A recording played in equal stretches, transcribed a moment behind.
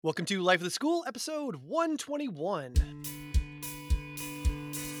Welcome to Life of the School, episode 121.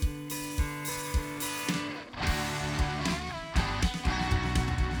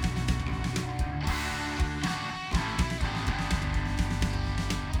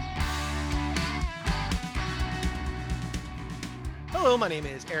 Hello, my name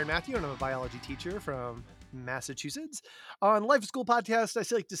is Aaron Matthew, and I'm a biology teacher from Massachusetts. On Life of School podcast,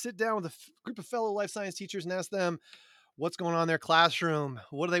 I like to sit down with a group of fellow life science teachers and ask them what's going on in their classroom,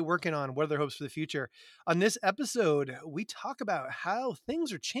 what are they working on, what are their hopes for the future. On this episode, we talk about how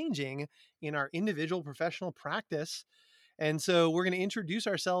things are changing in our individual professional practice. And so we're going to introduce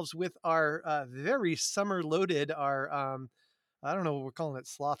ourselves with our very summer loaded, I don't know what we're calling it,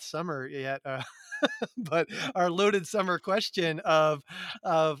 sloth summer yet, but our loaded summer question of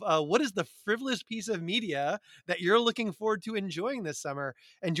what is the frivolous piece of media that you're looking forward to enjoying this summer?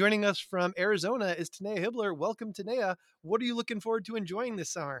 And joining us from Arizona is Tanea Hibbler. Welcome, Tanea. What are you looking forward to enjoying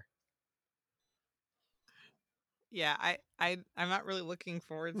this summer? Yeah, I'm not really looking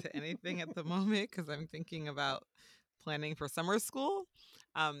forward to anything at the moment because I'm thinking about planning for summer school.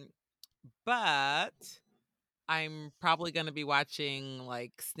 Um, but I'm probably going to be watching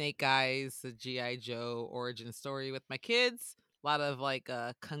like Snake Eyes, the GI Joe origin story with my kids. A lot of like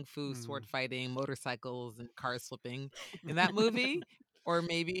kung fu sword fighting, motorcycles, and cars flipping in that movie. Or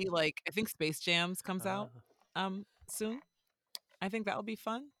maybe like I think Space Jams comes out soon. I think that'll be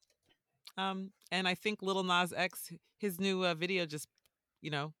fun. And I think Lil Nas X, his new video just,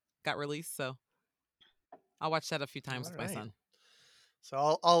 got released. So I'll watch that a few times All with my right. son. So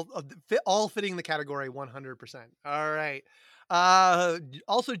I'll fit all fitting the category 100%. All right.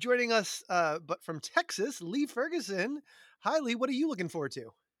 Also joining us, but from Texas, Lee Ferguson. Hi, Lee. What are you looking forward to?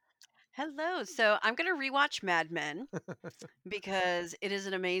 Hello. So I'm going to rewatch Mad Men because it is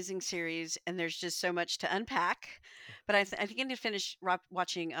an amazing series and there's just so much to unpack. But I think I need to finish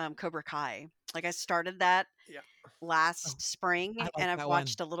watching Cobra Kai. Like I started that Yeah. Oh, last spring I like and I've that one.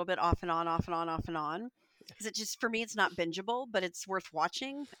 watched a little bit off and on, off and on, off and on. Because it just, for me, it's not bingeable, but it's worth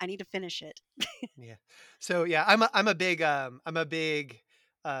watching. I need to finish it. Yeah. So yeah, I'm a big uh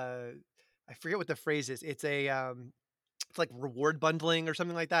I forget what the phrase is. It's like reward bundling or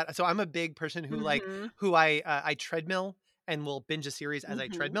something like that. So I'm a big person who Mm-hmm. I treadmill and will binge a series as I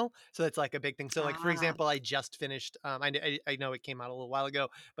Mm-hmm. treadmill. So that's like a big thing. So like for Ah, example, I just finished I know it came out a little while ago,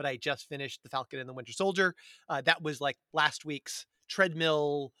 but I just finished The Falcon and the Winter Soldier. That was like last week's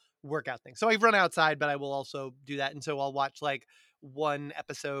treadmill workout thing. So I run outside, but I will also do that. And so I'll watch like one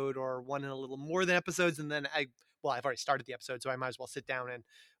episode or one and a little more than episodes, and then I've already started the episode, so I might as well sit down and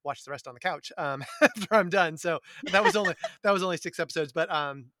watch the rest on the couch after I'm done. So that was only 6 episodes, but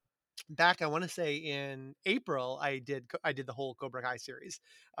back I want to say in April I did the whole Cobra Kai series.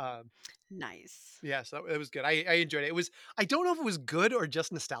 Um, nice. yeah, so it was good. I enjoyed it. It was I don't know if it was good or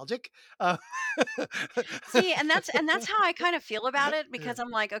just nostalgic. See, and that's how I kind of feel about it Yeah, because I'm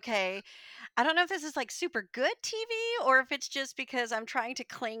like, okay, I don't know if this is like super good TV or if it's just because I'm trying to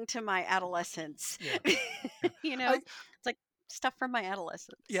cling to my adolescence. yeah, yeah. You know, I it's like stuff from my Yeah,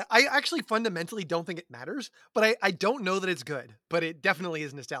 adolescence. I actually fundamentally don't think it matters, but I don't know that it's good, but it definitely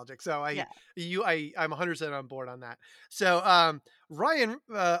is nostalgic. So Yeah. I'm 100% on board on that. So Ryan,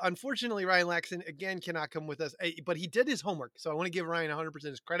 unfortunately Ryan Laxon again cannot come with us, but he did his homework. So I want to give Ryan 100%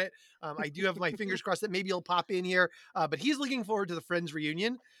 his credit. I do have my fingers crossed that maybe he'll pop in here, but he's looking forward to the Friends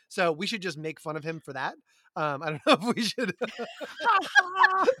reunion. So we should just make fun of him for that. I don't know if we should.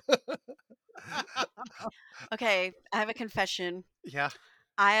 Okay, I have a confession. Yeah.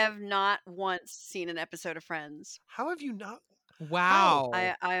 I have not once seen an episode of Friends. How have you not? How?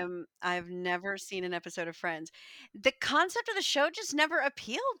 Wow. I've never seen an episode of Friends. The concept of the show just never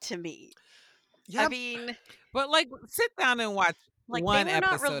appealed to me. I Yeah. mean, But like sit down and watch like they one were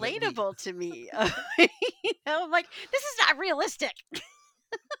not episode at least. relatable to me. I'm like, this is not realistic.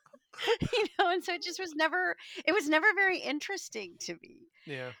 And so it was never very interesting to me,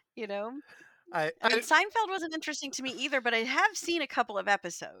 Yeah. you know? I, I mean, I Seinfeld wasn't interesting to me either, but I have seen a couple of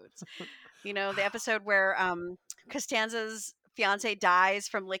episodes. The episode where Costanza's fiance dies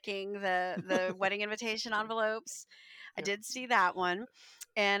from licking the wedding invitation envelopes. I Yep. did see that one.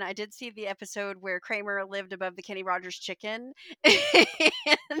 And I did see the episode where Kramer lived above the Kenny Rogers chicken and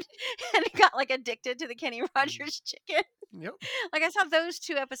got like addicted to the Kenny Rogers chicken. Yep. Like I saw those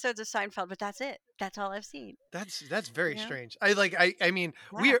two episodes of Seinfeld, but that's it. That's all I've seen. That's very You know? strange. I mean,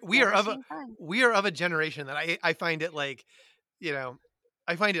 Yeah, we are never of a seen Friends. generation that I find it like, you know,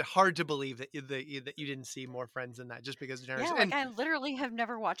 I find it hard to believe that you didn't see more Friends than that just because of Yeah, generation. like And I literally have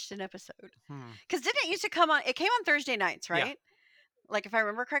never watched an episode. hmm, Because didn't it used to come on? It came on Thursday nights, yeah, right? Like if I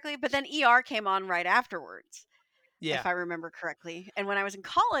remember correctly. But then ER came on right afterwards. if I remember correctly. And when I was in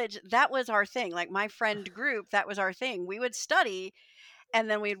college, that was our thing. Like my friend group, that was our thing. We would study and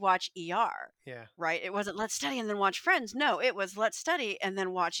then we'd watch ER. Yeah. Right? It wasn't let's study and then watch Friends. No, it was let's study and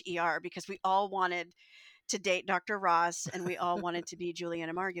then watch ER because we all wanted to date Dr. Ross and we all wanted to be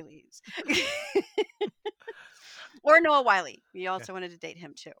Juliana Margulies. Or Noah Wiley. We also wanted to date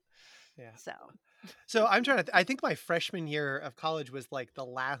him too. Yeah. So I'm trying to I think my freshman year of college was like the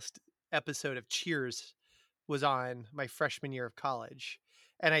last episode of Cheers was on my freshman year of college.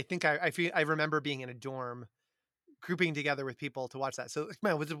 And I think I remember being in a dorm grouping together with people to watch that. So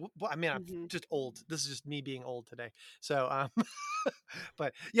man, I'm just old. This is just me being old today. So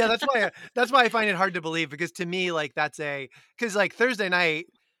but yeah, that's why I find it hard to believe, because to me, like, because like Thursday night,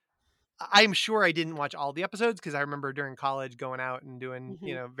 I'm sure I didn't watch all the episodes because I remember during college going out and doing,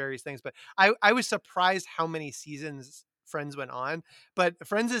 various things. But I was surprised how many seasons Friends went on. But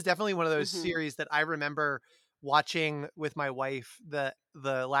Friends is definitely one of those series that I remember watching with my wife the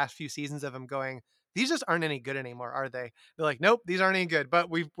last few seasons of them, going, these just aren't any good anymore, are they? They're like, nope, these aren't any good, but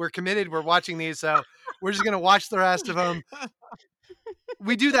we're committed. We're watching these. So we're just going to watch the rest of them.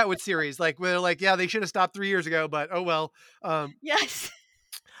 We do that with series. Like, we're like, yeah, they should have stopped 3 years ago, but oh well. yes.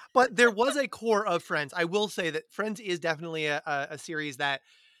 But there was a core of Friends. I will say that Friends is definitely a series that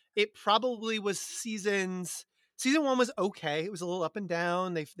it probably was Season 1 was okay. It was a little up and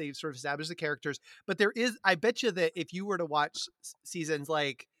down. They sort of established the characters, but I bet you that if you were to watch seasons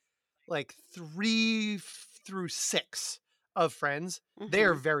like 3 through 6 of Friends, they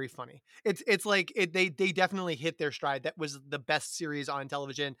are very funny. It's like they definitely hit their stride. That was the best series on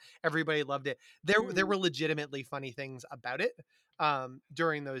television. Everybody loved it. There were legitimately funny things about it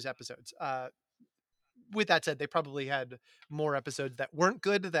during those episodes. With that said, they probably had more episodes that weren't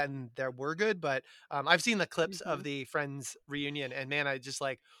good than there were good. But I've seen the clips of the Friends reunion, and man, I just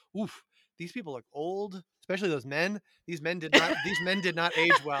like, oof, these people look old, especially those men. These men did not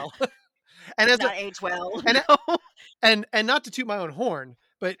age well. And not age well. And not to toot my own horn,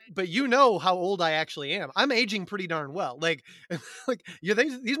 but you know how old I actually am. I'm aging pretty darn well. Like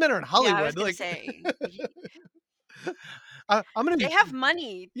these men are in Hollywood. Yeah, I was gonna like, say. I'm gonna be. They have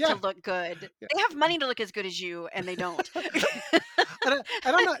money Yeah. to look good. Yeah. They have money to look as good as you, and they don't. And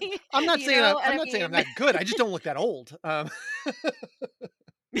I'm not saying I'm that good. I just don't look that old.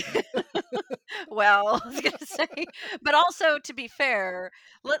 Well, I was gonna say, but also to be fair,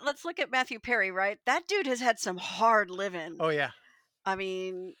 let's look at Matthew Perry, right? That dude has had some hard living. Oh yeah. I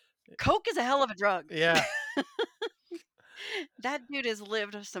mean, coke is a hell of a drug. Yeah. That dude has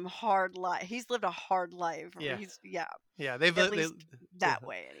lived some hard life. He's lived a hard life. Yeah. Yeah. They've At least that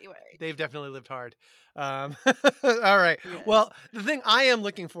way, anyway. They've definitely lived hard. All right. Yes. Well, the thing I am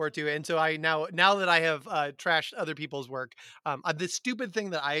looking forward to, and so I now that I have trashed other people's work, the stupid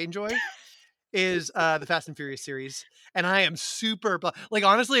thing that I enjoy is the Fast and Furious series. And I am super like,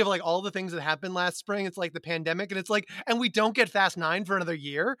 honestly, of like all the things that happened last spring, it's like the pandemic, and it's like, and we don't get Fast 9 for another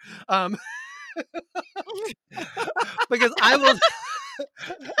year. Because I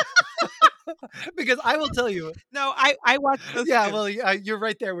will tell you. No, I watched those. Yeah, too. well, you're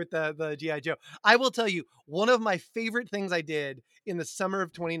right there with the G.I. Joe. I will tell you, one of my favorite things I did in the summer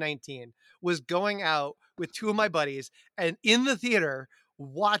of 2019 was going out with two of my buddies and in the theater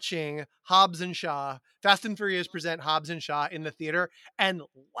watching Hobbs and Shaw, Fast and Furious present Hobbs and Shaw in the theater, and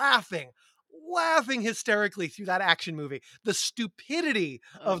laughing hysterically through that action movie. The stupidity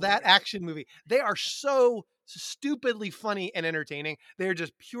of that action movie. They are so stupidly funny and entertaining. They're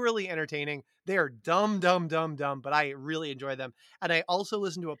just purely entertaining. They are dumb, but I really enjoy them. And I also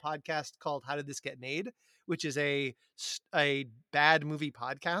listen to a podcast called How Did This Get Made, which is a bad movie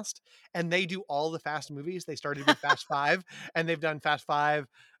podcast. And they do all the Fast movies. They started with Fast 5, and they've done Fast 5,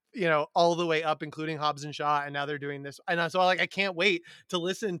 all the way up, including Hobbs and Shaw, and now they're doing this. And so I can't wait to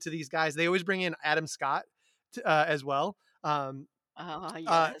listen to these guys. They always bring in Adam Scott as well.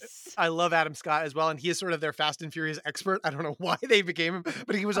 Yes. I love Adam Scott as well, and he is sort of their Fast and Furious expert. I don't know why they became him,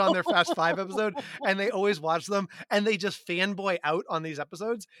 but he was on their Fast 5 episode, and they always watch them, and they just fanboy out on these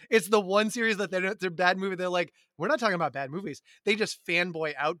episodes. It's the one series that they're bad movie. They're like, we're not talking about bad movies. They just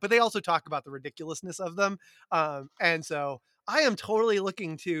fanboy out, but they also talk about the ridiculousness of them. And so I am totally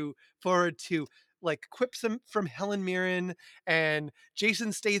looking forward to like quips from Helen Mirren and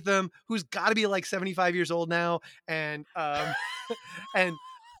Jason Statham, who's got to be like 75 years old now, and and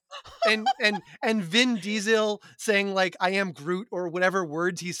and Vin Diesel saying like I am Groot or whatever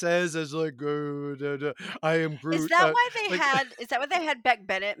words he says as like I am Is Groot. that why they Like had? Is that why they had Beck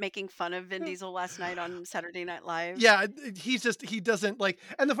Bennett making fun of Vin Diesel last night on Saturday Night Live? yeah, he doesn't like.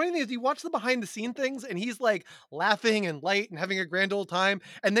 And the funny thing is, you watch the behind the scene things, and he's like laughing and light and having a grand old time,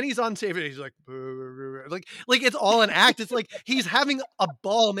 and then he's on stage and he's like, like it's all an act. It's like he's having a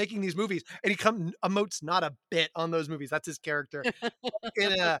ball making these movies, and he emotes not a bit on those movies. That's his character.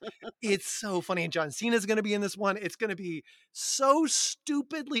 It's so funny. And John Cena's going to be in this one. It's going to be so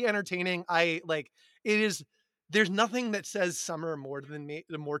stupidly entertaining. I like it is. There's nothing that says summer more to me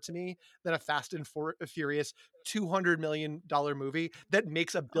than a Fast and Furious $200 million movie that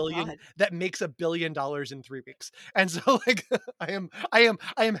makes $1 billion in 3 weeks. And so like I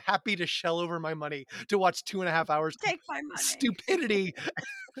am happy to shell over my money to watch 2.5 hours Take my money. stupidity.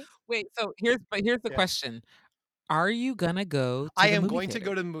 Wait, so here's the Yeah. question. Are you gonna go to I the am movie going to theater?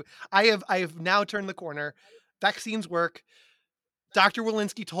 go to the movie. I have now turned the corner. Vaccines work. Dr.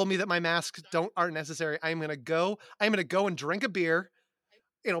 Walensky told me that my masks aren't necessary. I'm gonna go and drink a beer.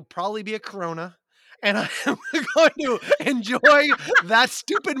 It'll probably be a Corona. And I am going to enjoy that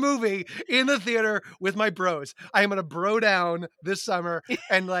stupid movie in the theater with my bros. I am going to bro down this summer,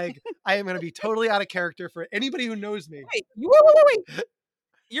 and like I am going to be totally out of character for anybody who knows me. Wait.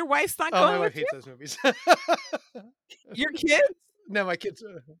 Your wife's not Oh, my going wife with you? hates those movies. Your kids? No, my kids.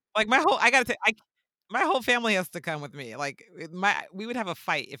 Like my whole family has to come with me. Like we would have a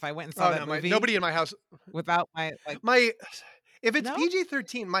fight if I went and saw Oh that no, movie nobody in my house. without my If it's No?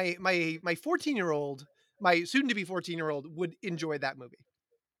 PG-13, my 14-year-old, my soon-to-be 14-year-old would enjoy that movie.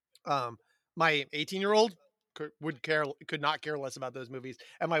 My 18-year-old could not care less about those movies,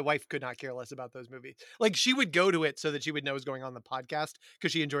 and my wife could not care less about those movies. Like she would go to it so that she would know what's going on the podcast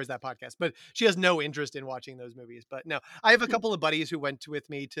because she enjoys that podcast, but she has no interest in watching those movies. But no, I have a couple of buddies who went with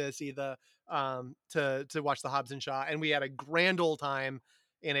me to see the to watch the Hobbs and Shaw, and we had a grand old time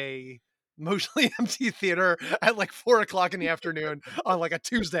in a mostly empty theater at like 4 o'clock in the afternoon on like a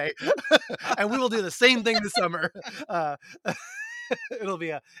Tuesday. And we will do the same thing this summer. It'll be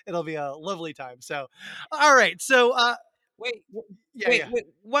a lovely time. So all right, so Wait. yeah.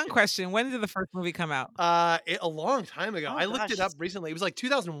 One question. When did the first movie come out? A long time ago. Oh, I looked it gosh. up recently. It was like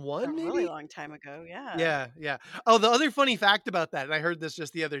 2001 A maybe. really long time ago. Yeah. Yeah. Oh, the other funny fact about that, and I heard this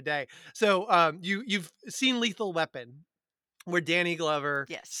just the other day. So you've seen Lethal Weapon, where Danny Glover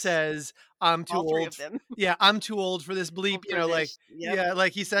Yes. says, I'm too All three old. of them. Yeah, I'm too old for this bleep, For like this. Yep. yeah,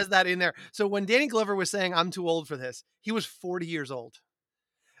 like he says that in there. So when Danny Glover was saying I'm too old for this, he was 40 years old.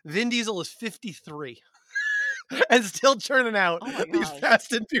 Vin Diesel is 53 and still churning out Oh my these gosh.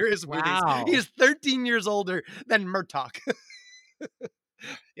 Fast and Furious movies. Wow. He is 13 years older than Murtaugh.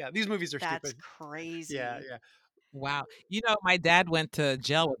 Yeah, these movies are That's stupid. crazy. Yeah. Wow. You know, my dad went to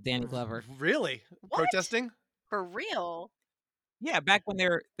jail with Danny Glover. Really? What? Protesting? For real? Yeah, back when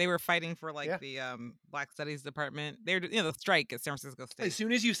they were fighting for like Yeah. the Black Studies department. They were the strike at San Francisco As State.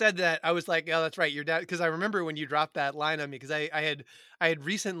 soon as you said that, I was like, "Oh, that's right, your dad." Because I remember when you dropped that line on me. Because I had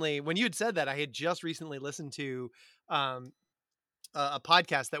recently, when you had said that, I had just recently listened to a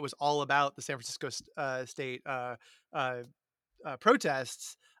podcast that was all about the San Francisco State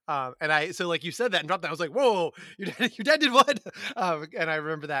protests. So like you said that and dropped that, I was like, "Whoa, your dad did what?" And I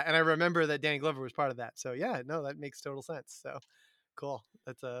remember that, and I remember that Danny Glover was part of that. So yeah, no, that makes total sense. So cool.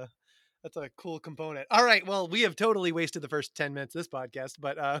 That's a cool component. All right. Well, we have totally wasted the first 10 minutes of this podcast,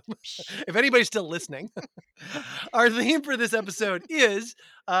 but if anybody's still listening, our theme for this episode is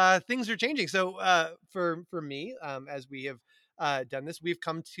things are changing. So for me, as we have done this, we've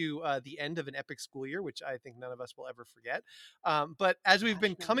come to the end of an epic school year, which I think none of us will ever forget. But as we've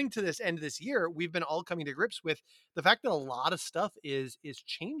been coming to this end of this year, we've been all coming to grips with the fact that a lot of stuff is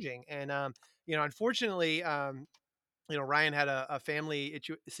changing. And, unfortunately, Ryan had a family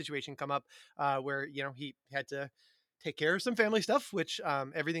situation come up where, he had to take care of some family stuff, which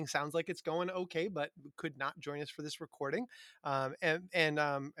everything sounds like it's going okay, but could not join us for this recording.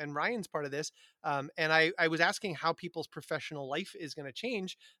 And Ryan's part of this. And I was asking how people's professional life is going to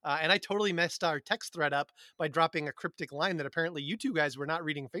change. And I totally messed our text thread up by dropping a cryptic line that apparently you two guys were not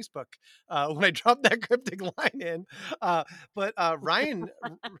reading Facebook when I dropped that cryptic line in. But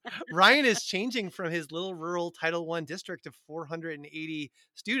Ryan is changing from his little rural Title I district of 480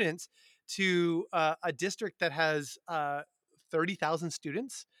 students to a district that has 30,000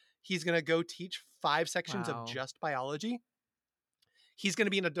 students. He's going to go teach 5 sections of just biology. He's going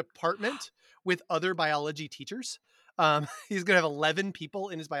to be in a department with other biology teachers. He's going to have 11 people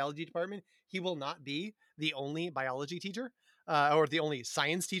in his biology department. He will not be the only biology teacher or the only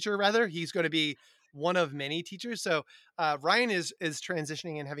science teacher, rather. He's going to be one of many teachers. So Ryan is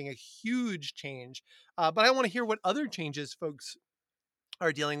transitioning and having a huge change. But I want to hear what other changes folks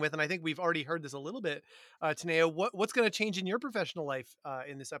are dealing with, and I think we've already heard this a little bit. Tanea, what's going to change in your professional life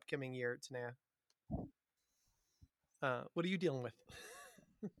in this upcoming year, Tanea? What are you dealing with?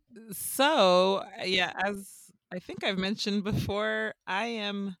 So, yeah, as I think I've mentioned before, I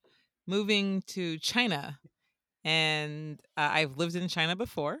am moving to China. And I've lived in China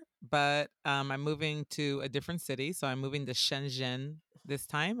before, but I'm moving to a different city. So I'm moving to Shenzhen this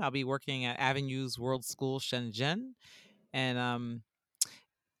time. I'll be working at Avenues World School Shenzhen. And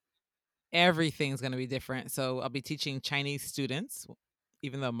everything's going to be different. So I'll be teaching Chinese students,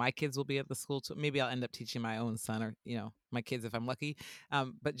 even though my kids will be at the school too. Maybe I'll end up teaching my own son or, my kids if I'm lucky.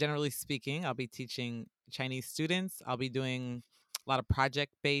 But generally speaking, I'll be teaching Chinese students. I'll be doing a lot of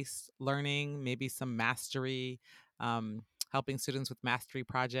project-based learning, maybe some mastery, helping students with mastery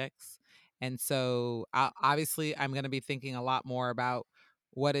projects. And so obviously I'm going to be thinking a lot more about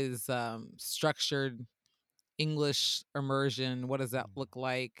what is structured English immersion. What does that look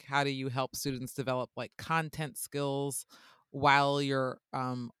like? How do you help students develop like content skills while you're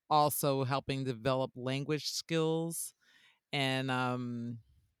also helping develop language skills? And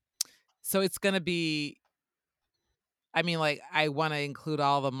so it's going to be, I mean, like, I want to include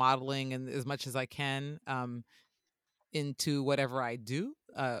all the modeling and as much as I can into whatever I do.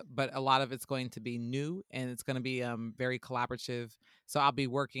 But a lot of it's going to be new and it's going to be very collaborative. So I'll be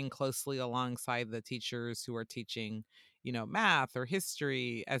working closely alongside the teachers who are teaching, math or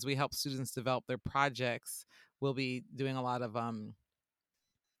history as we help students develop their projects. We'll be doing a lot of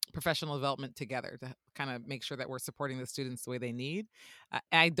professional development together to kind of make sure that we're supporting the students the way they need.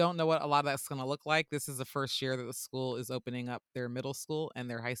 I don't know what a lot of that's going to look like. This is the first year that the school is opening up their middle school and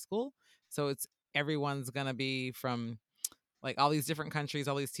their high school. So it's everyone's going to be from like all these different countries,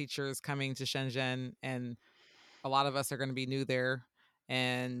 all these teachers coming to Shenzhen, and a lot of us are going to be new there,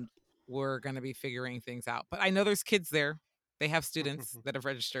 and we're going to be figuring things out. But I know there's kids there. They have students that have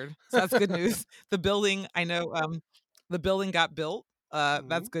registered, so that's good news. The building, I know, the building got built.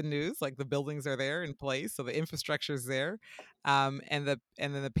 That's good news. Like the buildings are there in place, so the infrastructure is there, and then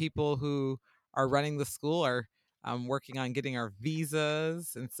the people who are running the school are working on getting our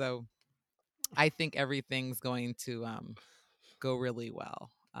visas, and so I think everything's going to go really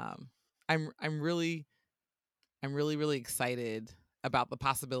well. I'm really excited about the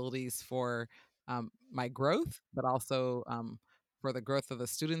possibilities for my growth, but also for the growth of the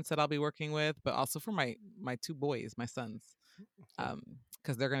students that I'll be working with, but also for my two boys, my sons,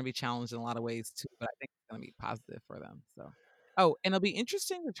 because they're going to be challenged in a lot of ways too. But I think it's going to be positive for them. So, oh, and it'll be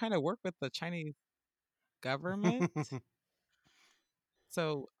interesting to trying to work with the Chinese government.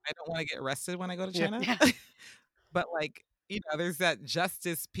 So I don't want to get arrested when I go to Yeah. China. Yeah. But, like, there's that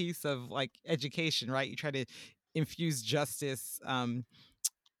justice piece of, like, education, right? You try to infuse justice,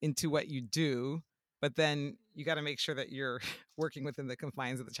 into what you do, but then you gotta make sure that you're working within the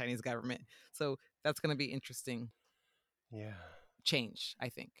confines of the Chinese government. So, that's gonna be interesting Yeah. change, I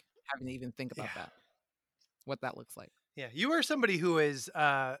think. Having to even think about Yeah. that, what that looks like. Yeah. You are somebody who is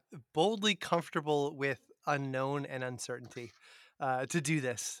boldly comfortable with unknown and uncertainty to do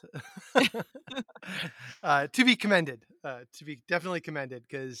this. To be commended, to be definitely commended,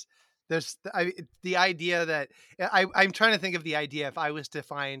 because the idea that I'm trying to think of the idea if I was to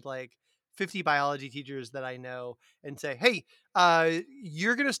find like 50 biology teachers that I know and say, hey,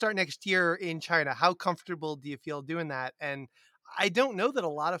 you're going to start next year in China. How comfortable do you feel doing that? And I don't know that a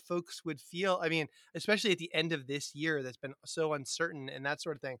lot of folks would feel, I mean, especially at the end of this year that's been so uncertain and that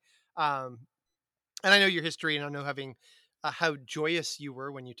sort of thing. Um, and I know your history, and I know having how joyous you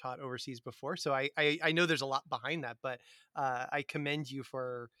were when you taught overseas before. So I know there's a lot behind that, but I commend you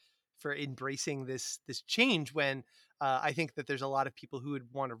for embracing this change when I think that there's a lot of people who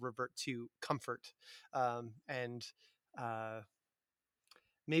would want to revert to comfort and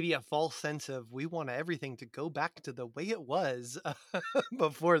maybe a false sense of we want everything to go back to the way it was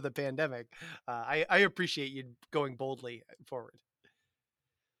before the pandemic. I appreciate you going boldly forward.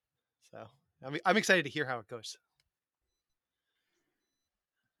 So I'm excited to hear how it goes.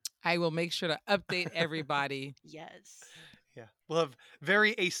 I will make sure to update everybody. Yes. Yeah, we'll have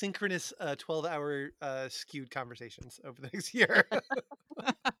very asynchronous 12-hour skewed conversations over the next year.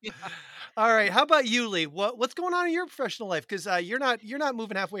 Yeah. All right, how about you, Lee? What's going on in your professional life? Because you're not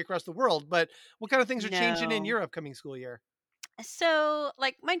moving halfway across the world, but what kind of things are changing in No. your upcoming school year? So,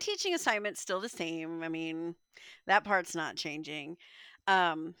 like, my teaching assignment's still the same. I mean, that part's not changing. So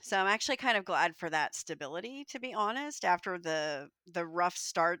I'm actually kind of glad for that stability, to be honest, after the rough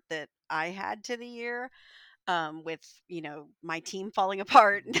start that I had to the year. with, my team falling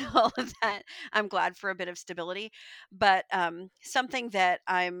apart and all of that. I'm glad for a bit of stability. But something that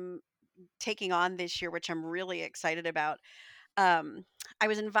I'm taking on this year, which I'm really excited about, I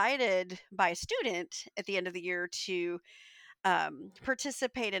was invited by a student at the end of the year to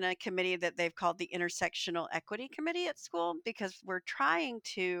participate in a committee that they've called the Intersectional Equity Committee at school, because we're trying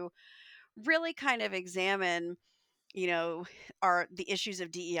to really kind of examine, the issues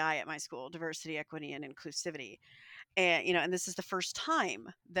of DEI at my school, diversity, equity, and inclusivity. And this is the first time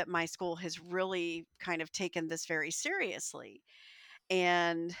that my school has really kind of taken this very seriously.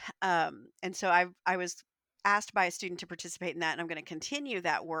 And so I was asked by a student to participate in that, and I'm going to continue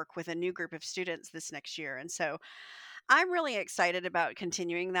that work with a new group of students this next year. And so I'm really excited about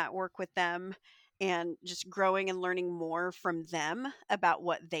continuing that work with them and just growing and learning more from them about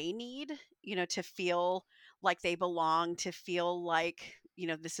what they need, to feel like they belong, to feel like,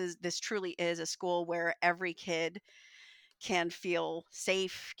 this truly is a school where every kid can feel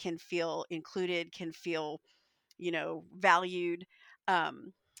safe, can feel included, can feel, valued.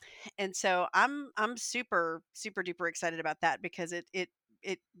 Um, and so I'm super super duper excited about that, because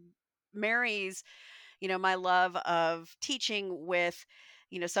it marries, my love of teaching with,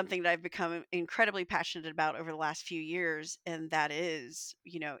 something that I've become incredibly passionate about over the last few years, and that is,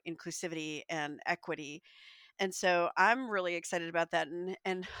 inclusivity and equity. And so I'm really excited about that,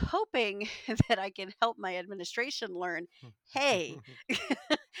 and hoping that I can help my administration learn, hey,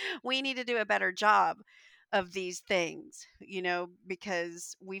 we need to do a better job of these things,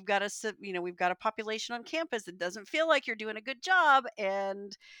 because we've got a population on campus that doesn't feel like you're doing a good job,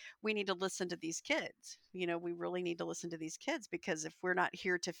 and we need to listen to these kids. We really need to listen to these kids, because if we're not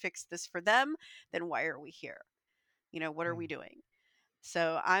here to fix this for them, then why are we here? What are we doing?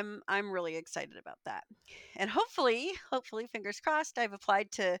 So I'm really excited about that. And hopefully fingers crossed, I've applied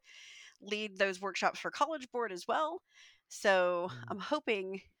to lead those workshops for College Board as well. So I'm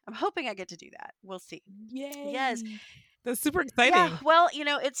hoping I get to do that. We'll see. Yes. Yay. That's super Yeah, exciting. well,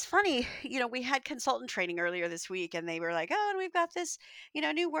 it's funny. We had consultant training earlier this week, and they were like, "Oh, and we've got this,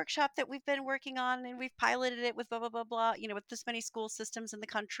 new workshop that we've been working on, and we've piloted it with blah blah blah blah, with this many school systems in the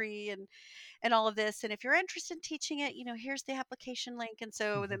country, and all of this. And if you're interested in teaching it, here's the application link." And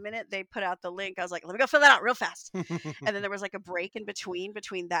so the minute they put out the link, I was like, "Let me go fill that out real fast." And then there was like a break in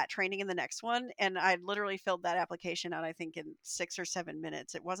between that training and the next one, and I literally filled that application out, I think, in 6 or 7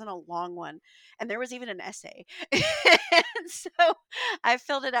 minutes. It wasn't a long one, and there was even an essay. And so I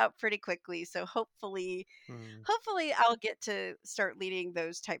filled it out pretty quickly. So hopefully I'll get to start leading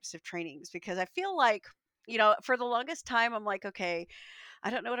those types of trainings, because I feel like, for the longest time I'm like, okay, I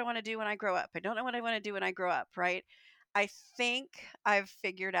don't know what I want to do when I grow up. I don't know what I want to do when I grow up, right? I think I've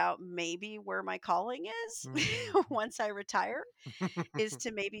figured out maybe where my calling is once I retire, is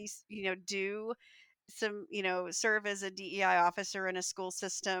to maybe, do some, serve as a DEI officer in a school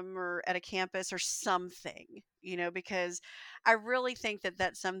system or at a campus or something, because I really think that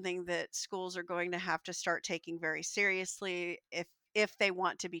that's something that schools are going to have to start taking very seriously, if they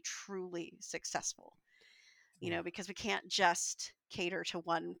want to be truly successful. Yeah. Because we can't just cater to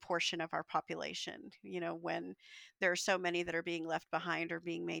one portion of our population, when there are so many that are being left behind or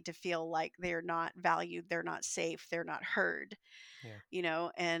being made to feel like they're not valued, they're not safe, they're not heard, Yeah.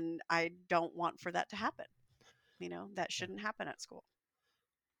 and I don't want for that to happen. That Yeah. shouldn't happen at school.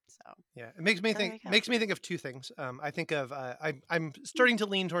 So Yeah, it makes me there you go. think of two things. I think of I'm starting to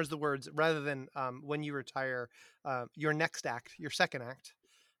lean towards the words rather than when you retire, your next act, your second act.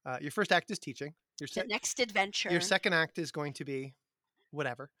 Your first act is teaching. The next Your adventure. second act is going to be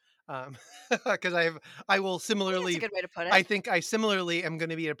whatever. Because I will I think that's a similarly. good way to put I it. think I similarly am going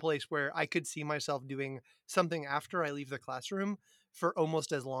to be at a place where I could see myself doing something after I leave the classroom for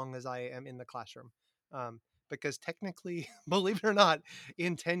almost as long as I am in the classroom. Um, because technically, believe it or not,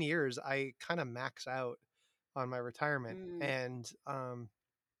 in 10 years, I kind of max out on my retirement. Mm. And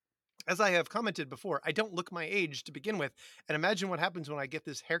as I have commented before, I don't look my age to begin with. And imagine what happens when I get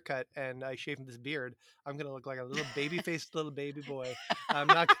this haircut and I shave this beard. I'm going to look like a little baby-faced little baby boy. I'm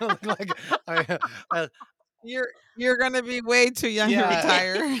not going to look like I, You're gonna be way too young to Yeah.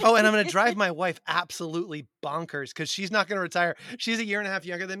 retire. Oh, and I'm going to drive my wife absolutely bonkers because she's not going to retire. She's a year and a half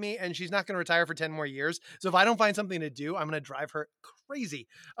younger than me, and she's not going to retire for 10 more years. So if I don't find something to do, I'm going to drive her crazy.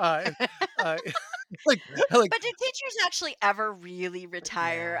 uh, like like But do teachers actually ever really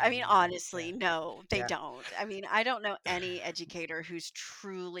retire? I mean, no, honestly, no, they yeah. don't. I mean, I don't know any educator who's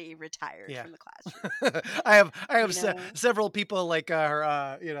truly retired Yeah. from the classroom, I have you know? several people like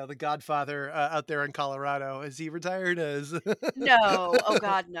our the Godfather out there in Colorado. Is he retired? Is No. Oh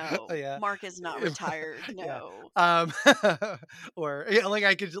God, no. yeah. Mark is not retired. Yeah. No. Um, or yeah, like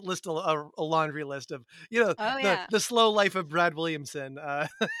I could list a laundry list of Oh yeah. the slow life of Brad Williamson. Yeah,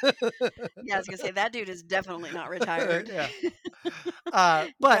 I was gonna say that dude is definitely not retired. Yeah.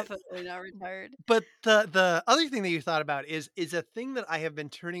 But Definitely not retired. the other thing that you thought about is a thing that I have been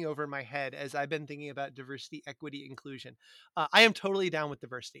turning over in my head as I've been thinking about diversity, equity, inclusion. I am totally down with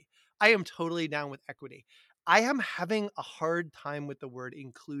diversity. I am totally down with equity. I am having a hard time with the word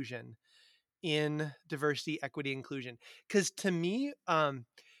inclusion in diversity, equity, inclusion. Because to me,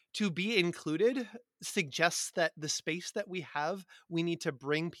 to be included suggests that the space that we have, we need to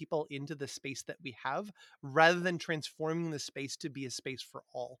bring people into the space that we have rather than transforming the space to be a space for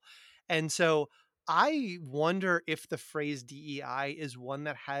all. And so I wonder if the phrase DEI is one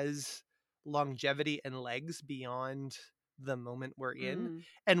that has longevity and legs beyond the moment we're in, Mm,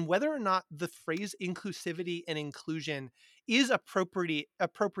 and whether or not the phrase inclusivity and inclusion is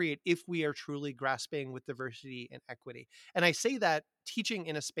appropriate if we are truly grasping with diversity and equity. And I say that teaching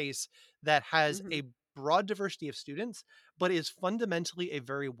in a space that has mhm, a broad diversity of students but is fundamentally a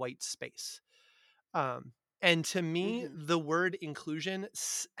very white space. And to me mhm. the word inclusion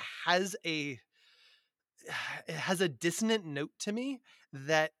has a it has a dissonant note to me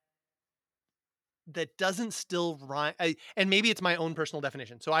that doesn't still rhyme. And maybe it's my own personal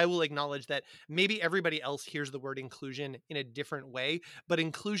definition. So I will acknowledge that maybe everybody else hears the word inclusion in a different way, but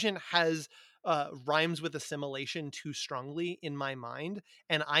inclusion has rhymes with assimilation too strongly in my mind.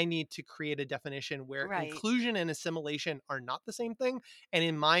 And I need to create a definition where Right, inclusion and assimilation are not the same thing. And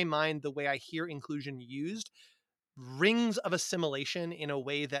in my mind, the way I hear inclusion used rings of assimilation in a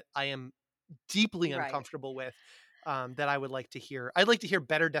way that I am deeply right. uncomfortable with. That I would like to hear. I'd like to hear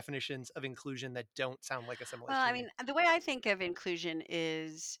better definitions of inclusion that don't sound like Well, assimilation I to me. mean, the way I think of inclusion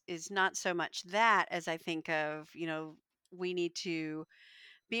is not so much that as I think of, we need to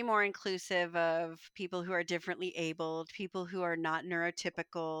be more inclusive of people who are differently abled, people who are not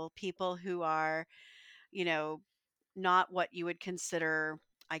neurotypical, people who are, you know, not what you would consider,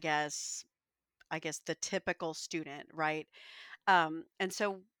 I guess, the typical student, right? And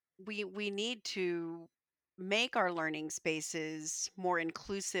so we need to make our learning spaces more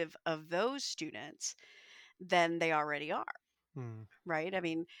inclusive of those students than they already are, Hmm. right? I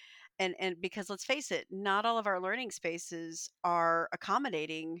mean, and because let's face it, not all of our learning spaces are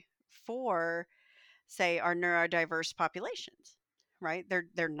accommodating for, say, our neurodiverse populations, right?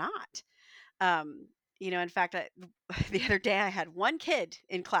 They're not. Um, in fact, the other day I had one kid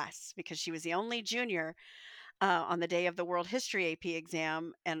in class because she was the only junior on the day of the World History AP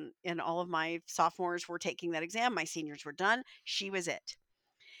exam, and all of my sophomores were taking that exam. My seniors were done. She was it.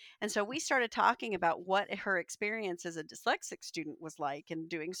 And so we started talking about what her experience as a dyslexic student was like and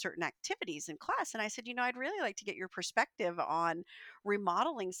doing certain activities in class. And I said, I'd really like to get your perspective on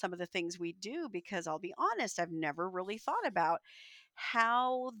remodeling some of the things we do, because I'll be honest, I've never really thought about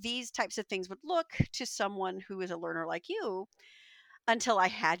how these types of things would look to someone who is a learner like you until I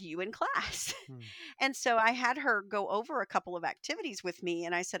had you in class. Hmm. And so I had her go over a couple of activities with me,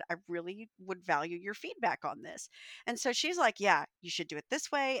 and I said, I really would value your feedback on this. And so she's like, yeah, you should do it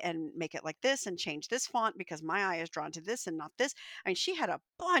this way and make it like this and change this font because my eye is drawn to this and not this. I mean, she had a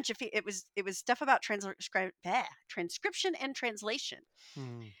bunch of it was stuff about transcription and translation.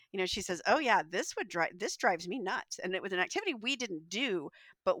 Hmm. She says, "Oh yeah, this drives me nuts." And it was an activity we didn't do,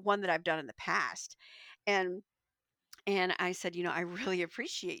 but one that I've done in the past. And I said, I really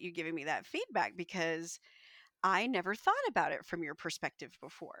appreciate you giving me that feedback because I never thought about it from your perspective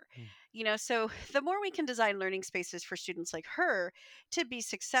before. Hmm. So the more we can design learning spaces for students like her to be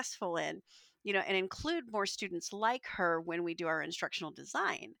successful in, and include more students like her when we do our instructional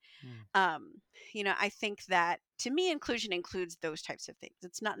design, Hmm. um, I think that to me, inclusion includes those types of things.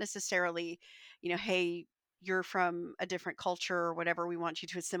 It's not necessarily, hey, you're from a different culture or whatever. We want you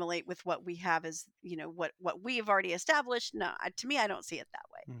to assimilate with what we have as, what we have already established. No, to me, I don't see it that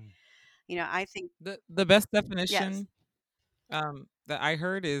way. Hmm. I think The best yes. definition that I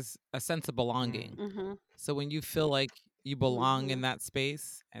heard is a sense of Hmm. belonging. Mm-hmm. So when you feel like you belong Mm-hmm. in that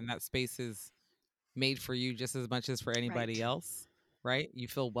space, and that space is made for you just as much as for anybody Right. else, right? You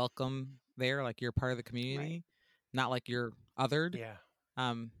feel welcome there, like you're part of the Right. community, not like you're othered. Yeah.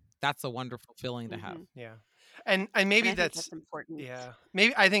 Um, that's a wonderful feeling to have. Mm-hmm. Yeah. And And maybe I think that's that's important. yeah.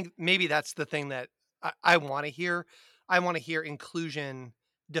 I think maybe that's the thing that I want to hear. I want to hear inclusion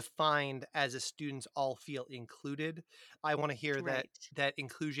defined as a students all feel included. I want to hear that Right.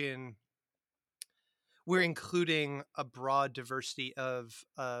 inclusion, we're including a broad diversity of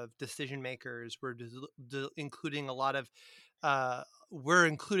decision makers. We're including a lot of we're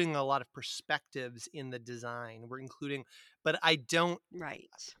including a lot of perspectives in the design. We're including, but I don't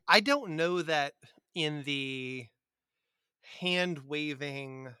Right. know that in the hand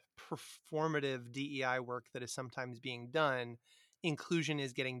waving performative DEI work that is sometimes being done, inclusion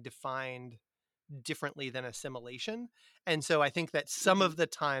is getting defined differently than assimilation. And so I think that some Mhm. of the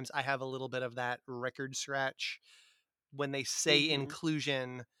times I have a little bit of that record scratch when they say Mhm.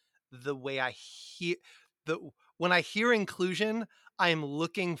 inclusion. The way I hear the when I hear inclusion, I'm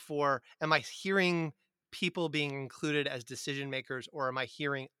looking for, am I hearing people being included as decision makers, or am I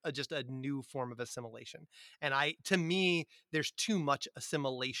hearing just a new form of assimilation? And to me, there's too much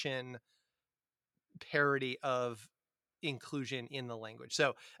assimilation parody of inclusion in the language.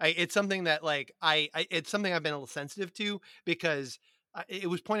 So it's something that like it's something I've been a little sensitive to, because it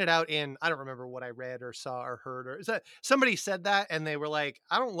was pointed out in, I don't remember what I read or saw or heard, or is that somebody said that and they were like,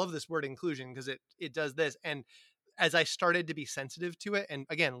 I don't love this word inclusion because it does this. And as I started to be sensitive to it, and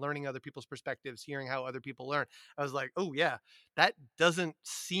again, learning other people's perspectives, hearing how other people learn, I was like, oh yeah, that doesn't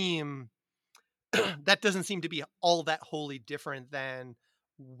seem that doesn't seem to be all that wholly different than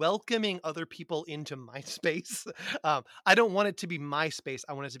welcoming other people into my space. I don't want it to be my space.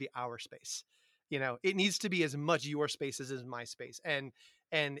 I want it to be our space. It needs to be as much your space as is my space. And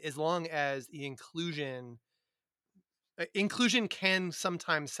as long as the inclusion can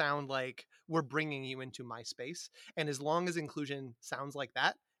sometimes sound like we're bringing you into my space. And as long as inclusion sounds like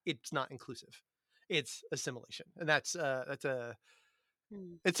that, it's not inclusive. It's assimilation. And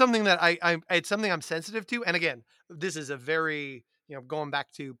Mm. it's something that it's something I'm sensitive to. And again, this is a very, going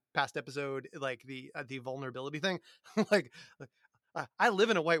back to past episode, like the vulnerability thing. like I live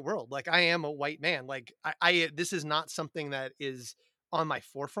in a white world. Like I am a white man. Like this is not something that is on my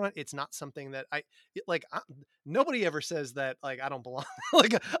forefront. It's not something that nobody ever says that like I don't belong.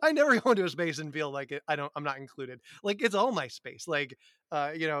 Like I never go into a space and feel like I'm not included. Like it's all my space. Like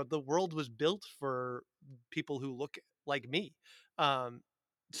the world was built for people who look like me. Um,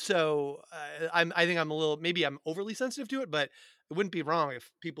 so I think maybe I'm overly sensitive to it, but it wouldn't be wrong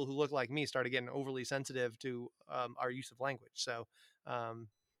if people who look like me started getting overly sensitive to our use of language. So um,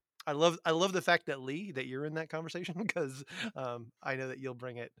 I love the fact that Lee, that you're in that conversation, because I know that you'll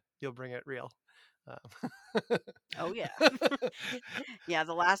bring it real. Oh yeah. Yeah,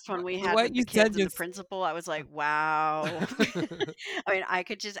 the last one we had What with the you said kids and the just principal, I was like, "Wow." I mean, I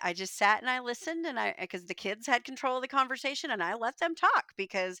just sat and I listened, and because the kids had control of the conversation, and I let them talk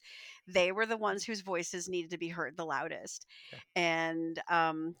because they were the ones whose voices needed to be heard the loudest. Yeah. And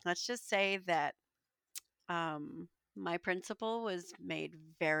let's just say that my principal was made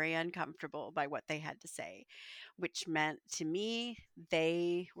very uncomfortable by what they had to say, which meant to me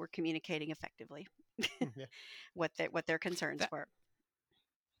they were communicating effectively Yeah. what their concerns that were.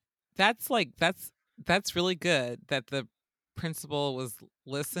 that's like that's really good that the principal was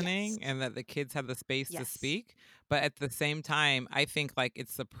Yes. listening and that the kids had the space to Yes. speak. But at the same time, I think like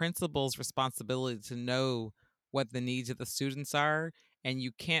it's the principal's responsibility to know what the needs of the students are, and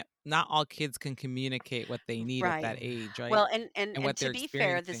you can't, not all kids can communicate what they need at Right. that age, right? Well, And and what to they're be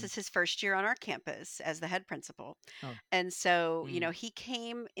fair, this experiencing. is his first year on our campus as the head principal. Oh. And so, Mm. he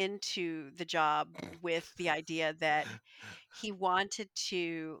came into the job with the idea that he wanted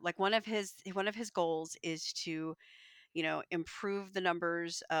to, like, one of his goals is to, improve the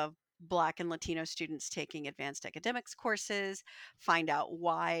numbers of Black and Latino students taking advanced academics courses, find out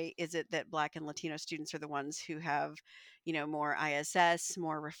why is it that Black and Latino students are the ones who have, more ISS,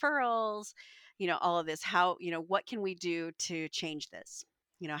 more referrals, all of this. How, what can we do to change this?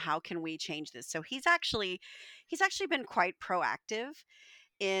 How can we change this? So he's actually been quite proactive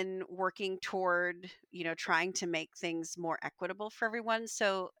in working toward, trying to make things more equitable for everyone.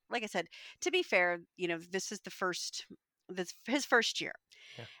 So, like I said, to be fair, this is his first year.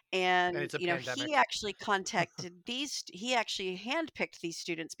 Yeah. And And, it's a he pandemic. actually he actually handpicked these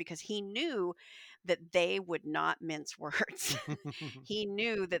students because he knew that they would not mince words. He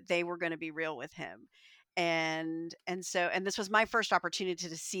knew that they were going to be real with him. And this was my first opportunity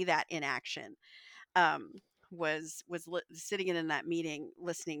to see that in action. um, sitting in that meeting,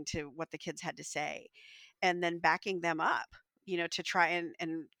 listening to what the kids had to say, and then backing them up. To try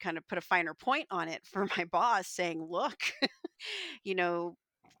and kind of put a finer point on it for my boss, saying, "Look, you know,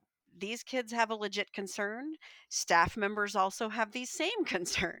 these kids have a legit concern. Staff members also have these same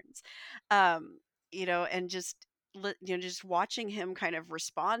concerns." Um, and just watching him kind of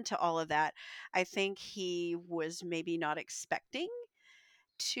respond to all of that, I think he was maybe not expecting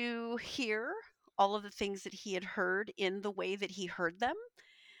to hear all of the things that he had heard in the way that he heard them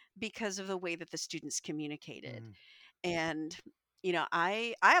because of the way that the students communicated. Mm. And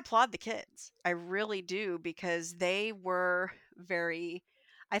I applaud the kids. I really do, because they were very,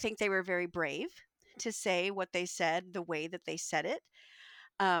 I think they were very brave to say what they said the way that they said it.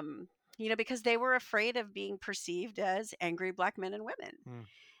 Um, because they were afraid of being perceived as angry Black men and women. Mm.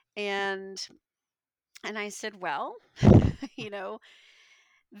 And I said, well, you know,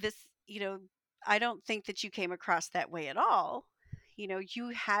 this, I don't think that you came across that way at all. You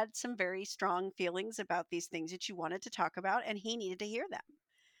had some very strong feelings about these things that you wanted to talk about, and he needed to hear them.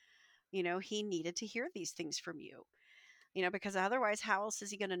 He needed to hear these things from you, because otherwise, how else is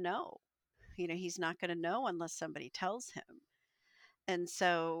he going to know? He's not going to know unless somebody tells him. And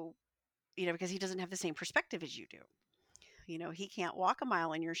so, because he doesn't have the same perspective as you do. He can't walk a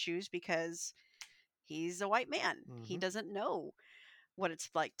mile in your shoes because he's a white man. He Mhm. doesn't know what it's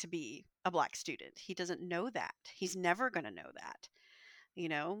like to be a Black student. He doesn't know that. He's never going to know that.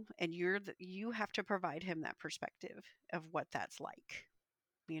 And you have to provide him that perspective of what that's like.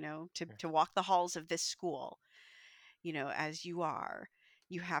 To walk the halls of this school, as you are,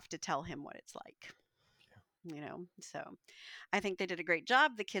 you have to tell him what it's like. So I think they did a great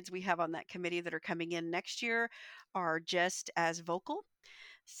job. The kids we have on that committee that are coming in next year are just as vocal.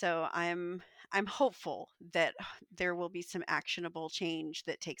 So I'm hopeful that there will be some actionable change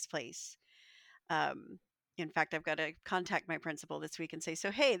that takes place. In fact, I've got to contact my principal this week and say,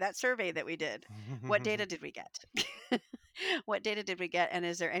 so, hey, that survey that we did, what data did we get? What data did we get? And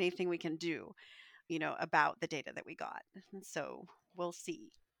is there anything we can do, about the data that we got? And so we'll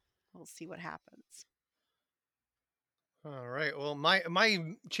see. We'll see what happens. All right. Well,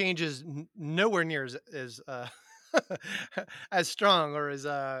 my change is nowhere near as as strong or as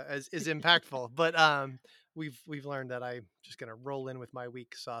impactful. But we've learned that I'm just gonna roll in with my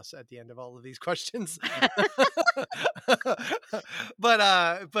weak sauce at the end of all of these questions. But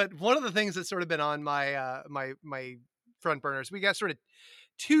one of the things that's sort of been on my my front burners, we got sort of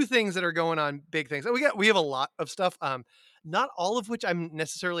two things that are going on, big things. We have a lot of stuff. Not all of which I'm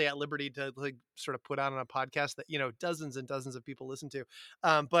necessarily at liberty to like sort of put out on a podcast that dozens and dozens of people listen to.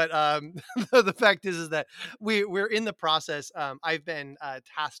 But the fact is that we're in the process. I've been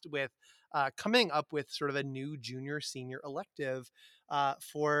tasked with coming up with sort of a new junior senior elective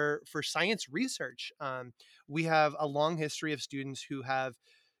for science research. We have a long history of students who have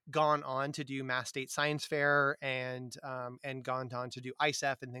gone on to do Mass State Science Fair and gone on to do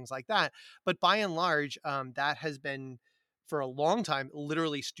ISEF and things like that. But by and large, that has been for a long time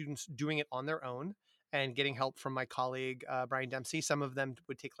literally students doing it on their own and getting help from my colleague Brian Dempsey. Some of them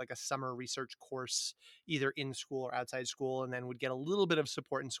would take like a summer research course either in school or outside school, and then would get a little bit of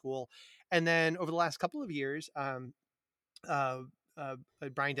support in school. And then over the last couple of years, uh,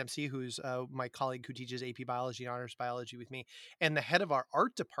 Brian Dempsey, who's my colleague who teaches AP Biology and Honors Biology with me, and the head of our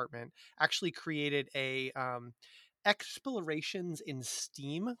art department, actually created a Explorations in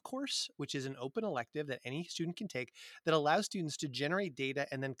STEAM course, which is an open elective that any student can take that allows students to generate data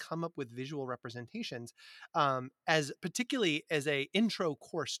and then come up with visual representations as particularly as a intro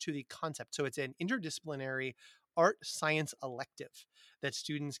course to the concept. So it's an interdisciplinary art science elective that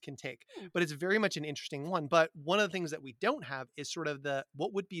students can take, but it's very much an interesting one. But one of the things that we don't have is sort of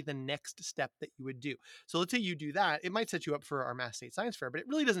what would be the next step that you would do. So let's say you do that, it might set you up for our Mass State Science Fair, but it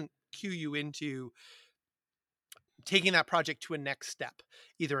really doesn't cue you into taking that project to a next step,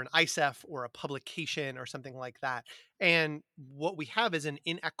 either an ISEF or a publication or something like that. And what we have is an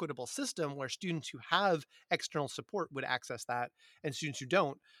inequitable system where students who have external support would access that, and students who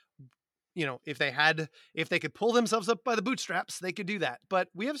don't, if they could pull themselves up by the bootstraps, they could do that. But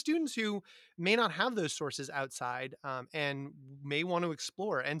we have students who may not have those sources outside and may want to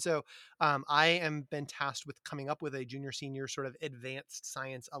explore. And so I am been tasked with coming up with a junior senior sort of advanced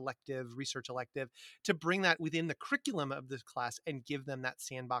science elective, research elective, to bring that within the curriculum of this class and give them that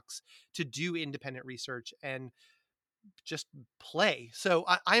sandbox to do independent research and just play. So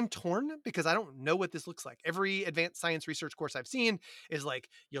I'm torn because I don't know what this looks like. Every advanced science research course I've seen is like,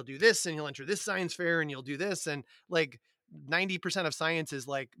 you'll do this and you'll enter this science fair and you'll do this. And like 90% of science is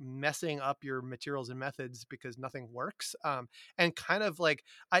like messing up your materials and methods because nothing works. And kind of like,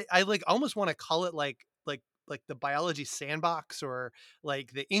 I like almost want to call it like the biology sandbox or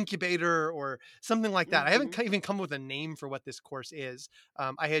like the incubator or something like that. I haven't even come up with a name for what this course is.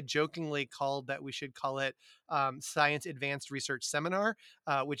 I had jokingly called that we should call it Science Advanced Research Seminar,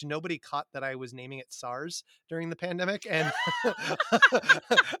 which nobody caught that I was naming it SARS during the pandemic. And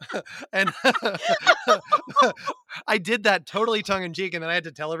and I did that totally tongue in cheek, and then I had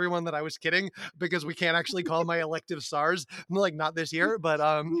to tell everyone that I was kidding because we can't actually call my elective SARS. I'm like, not this year, but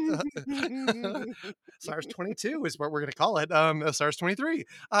SARS 22 is what we're going to call it. SARS 23.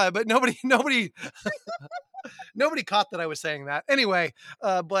 But nobody caught that I was saying that. Anyway,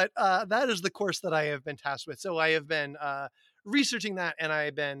 but that is the course that I have been tasked with. So I have been researching that, and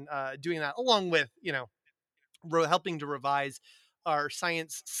I've been doing that along with, helping to revise our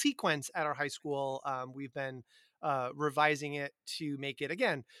science sequence at our high school. We've been revising it to make it,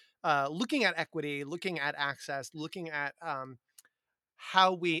 again, looking at equity, looking at access, looking at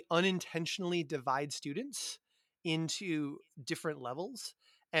how we unintentionally divide students into different levels,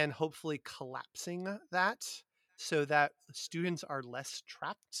 and hopefully collapsing that so that students are less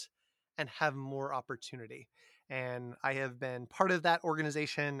trapped and have more opportunity. And I have been part of that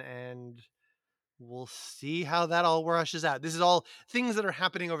organization, and we'll see how that all washes out. This is all things that are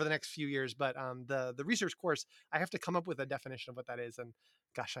happening over the next few years, but the research course, I have to come up with a definition of what that is. And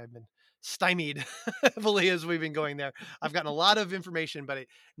gosh, I've been stymied heavily as we've been going there. I've gotten a lot of information, but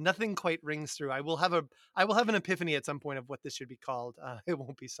nothing quite rings through. I will have an epiphany at some point of what this should be called. It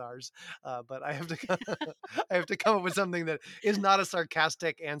won't be SARS, but I have to I have to come up with something that is not a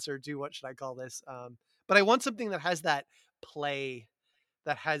sarcastic answer to what should I call this. But I want something that has that play,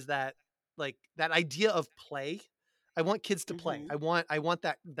 that has that, like, that idea of play. I want kids to play. I want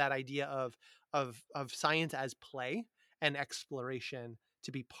that idea of science as play and exploration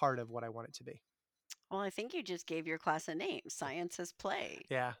to be part of what I want it to be. Well, I think you just gave your class a name, Science as Play.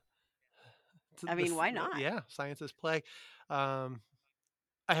 Yeah. I mean, why not? Yeah, science as play. I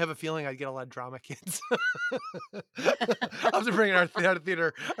have a feeling I'd get a lot of drama kids. I'll have to bring in our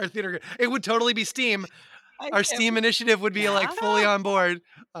theater. It would totally be STEAM. Our STEAM initiative would be like fully on board.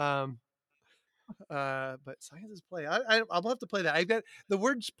 But science is play. I'll have to play that. I've got the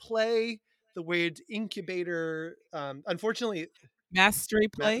words play, the word incubator. Unfortunately, Mastery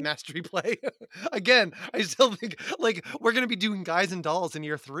play. mastery play. Again, I still think like we're gonna be doing Guys and Dolls in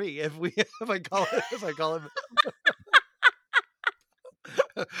year 3 if I call it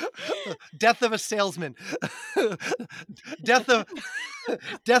death of a salesman, death of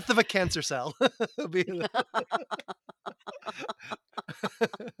a cancer cell.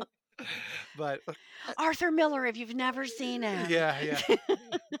 But Arthur Miller, if you've never seen him. yeah.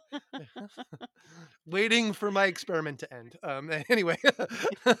 Waiting for my experiment to end. Anyway.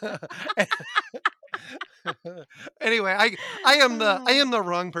 Anyway, I am the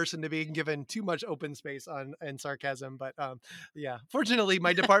wrong person to be given too much open space on and sarcasm, but yeah. Fortunately,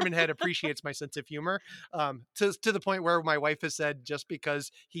 my department head appreciates my sense of humor, to the point where my wife has said just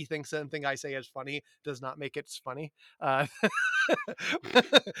because he thinks something I say is funny does not make it funny.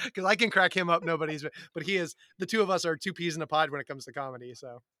 Because I can crack him up, but he is, the two of us are two peas in a pod when it comes to comedy.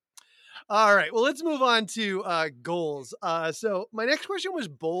 So. All right, well, let's move on to goals. So my next question was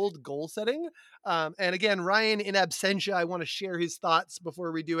bold goal setting. And again, Ryan in absentia, I want to share his thoughts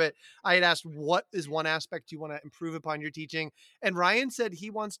before we do it. I had asked, what is one aspect you want to improve upon your teaching? And Ryan said he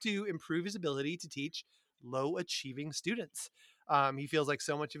wants to improve his ability to teach low achieving students. He feels like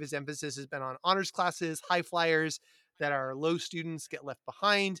so much of his emphasis has been on honors classes, high flyers, that our low students get left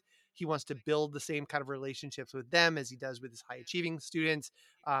behind. He wants to build the same kind of relationships with them as he does with his high achieving students,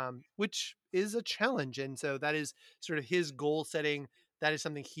 which is a challenge. And so that is sort of his goal setting. That is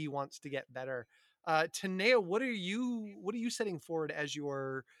something he wants to get better. Tanea, what are you setting forward as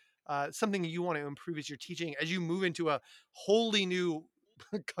your something you want to improve as your teaching as you move into a wholly new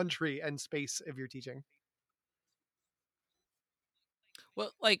country and space of your teaching?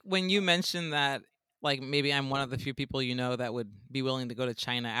 Well, like when you mentioned that, like maybe I'm one of the few people that would be willing to go to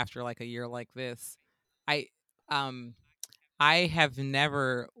China after like a year like this. I um I have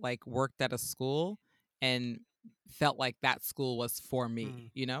never like worked at a school and felt like that school was for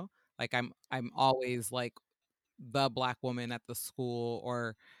me, Like I'm always like the Black woman at the school,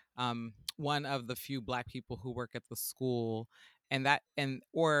 or one of the few Black people who work at the school,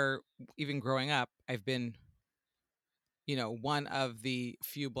 or even growing up, I've been one of the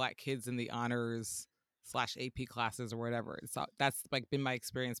few Black kids in the honors / AP classes or whatever. So that's like been my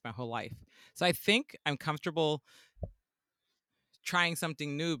experience my whole life. So I think I'm comfortable trying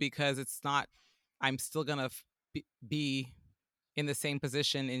something new because I'm still gonna be in the same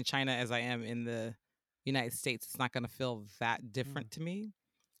position in China as I am in the United States. It's not gonna feel that different to me.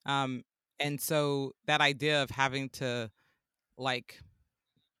 And so that idea of having to like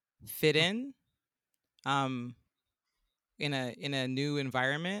fit in a new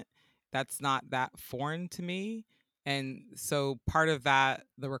environment that's not that foreign to me. And so part of that,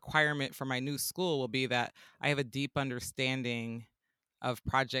 the requirement for my new school will be that I have a deep understanding of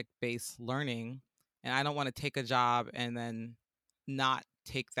project-based learning, and I don't want to take a job and then not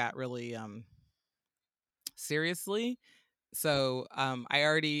take that really seriously. So I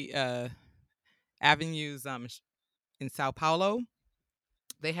already Avenues in Sao Paulo,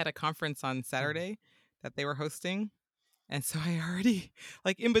 they had a conference on Saturday that they were hosting. And so I already,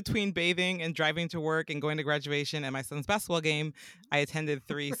 like in between bathing and driving to work and going to graduation and my son's basketball game, I attended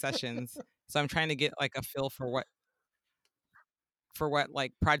 3 sessions. So I'm trying to get like a feel for what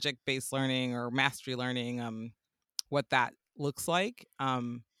like project-based learning or mastery learning, what that looks like.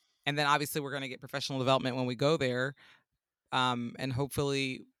 And then obviously we're going to get professional development when we go there. And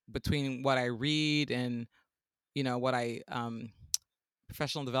hopefully between what I read and what I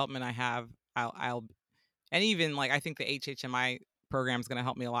professional development I have, I'll and even like I think the HHMI program is going to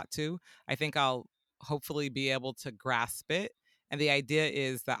help me a lot too. I think I'll hopefully be able to grasp it. And the idea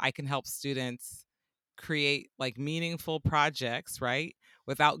is that I can help students create like meaningful projects, right?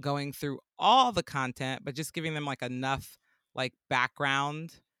 Without going through all the content, but just giving them like enough like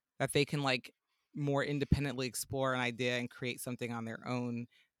background that they can like more independently explore an idea and create something on their own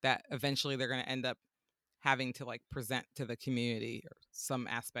that eventually they're going to end up having to like present to the community or some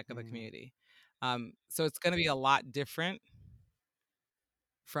aspect of the community. So it's going to be a lot different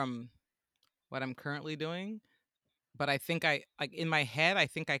from what I'm currently doing, but I think I like in my head, I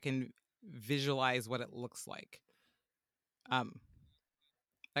think I can visualize what it looks like. Um,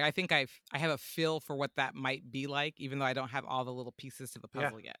 like I think I have a feel for what that might be like, even though I don't have all the little pieces to the Yeah.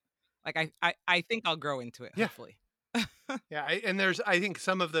 puzzle yet. Like I think I'll grow into it, Yeah. hopefully. Yeah. And there's, I think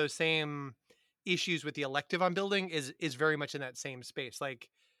some of those same issues with the elective I'm building is very much in that same space. Like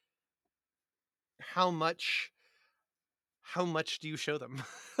how much do you show them?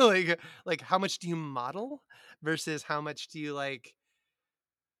 Like how much do you model versus how much do you like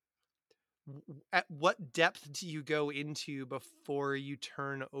at what depth do you go into before you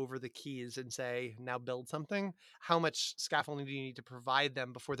turn over the keys and say, now build something? How much scaffolding do you need to provide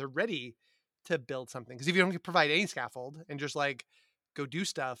them before they're ready to build something? Because if you don't provide any scaffold and just like go do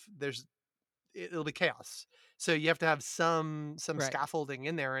stuff, it'll be chaos. So you have to have some Right. scaffolding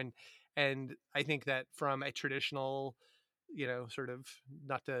in there. And I think that from a traditional, sort of,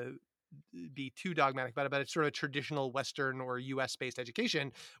 not to be too dogmatic about it, but it's sort of traditional Western or US based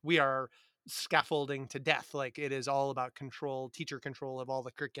education, we are scaffolding to death. Like it is all about teacher control of all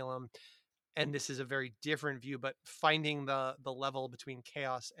the curriculum. And this is a very different view, but finding the level between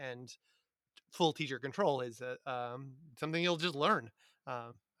chaos and full teacher control is something you'll just learn.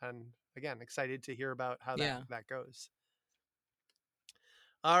 And again, excited to hear about how Yeah. that goes.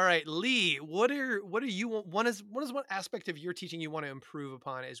 All right, Lee, what are you what is one aspect of your teaching you want to improve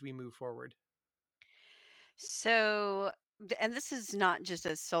upon as we move forward? So, and this is not just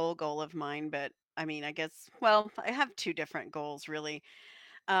a sole goal of mine, but I mean, I guess, well, I have two different goals really.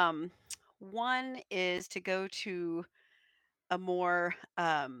 Um, One is to go to a more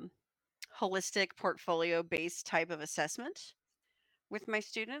holistic portfolio based type of assessment with my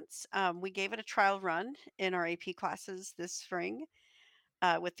students. We gave it a trial run in our AP classes this spring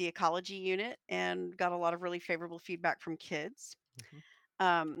with the ecology unit and got a lot of really favorable feedback from kids.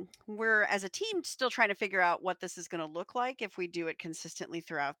 Mhm. We're, as a team, still trying to figure out what this is going to look like if we do it consistently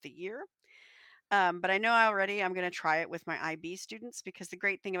throughout the year. But I know already I'm going to try it with my IB students because the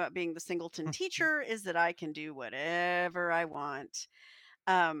great thing about being the singleton teacher is that I can do whatever I want,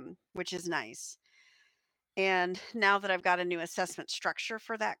 which is nice. And now that I've got a new assessment structure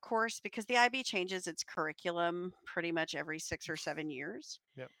for that course, because the IB changes its curriculum pretty much every 6 or 7 years,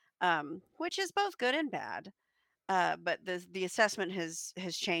 Yep. which is both good and bad. But the assessment has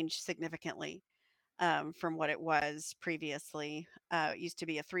changed significantly from what it was previously. It used to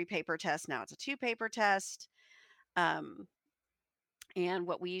be a 3 paper test, now it's a 2 paper test. Um, and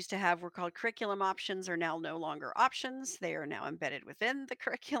what we used to have were called curriculum options are now no longer options. They are now embedded within the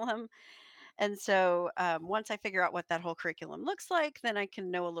curriculum. And so once I figure out what that whole curriculum looks like, then I can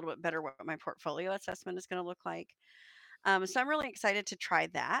know a little bit better what my portfolio assessment is going to look like. So I'm really excited to try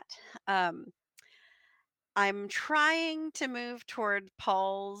that. Um, I'm trying to move toward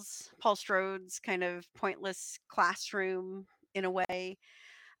Paul Strode's kind of pointless classroom in a way.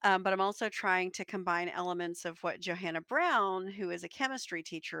 But I'm also trying to combine elements of what Johanna Brown, who is a chemistry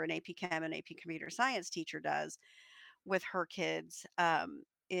teacher, an AP Chem and AP Computer Science teacher, does with her kids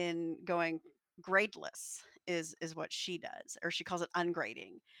in going gradeless is what she does, or she calls it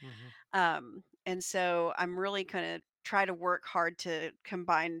ungrading. Mhm. And so I'm really going to try to work hard to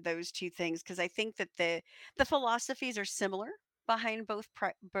combine those two things because I think that the philosophies are similar. behind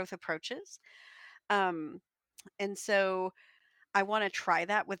both approaches. Um, and so I want to try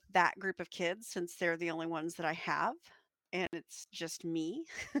that with that group of kids since they're the only ones that I have, and it's just me.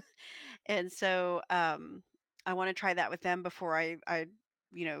 And so I want to try that with them before I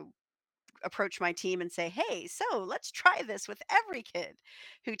you know approach my team and say, hey, so let's try this with every kid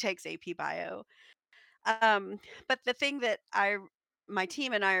who takes AP Bio. Um, but the thing that my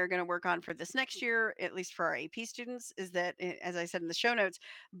team and I are going to work on for this next year, at least for our AP students, is that, as I said in the show notes,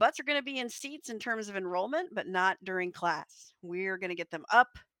 butts are going to be in seats in terms of enrollment, but not during class. We're going to get them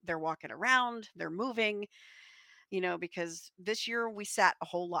up. They're walking around, they're moving, because this year we sat a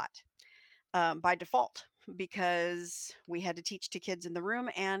whole lot by default because we had to teach to kids in the room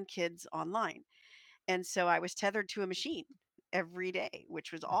and kids online. And so I was tethered to a machine every day,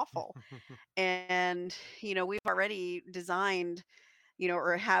 which was awful. And we've already designed,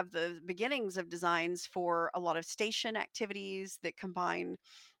 or have the beginnings of designs for a lot of station activities that combine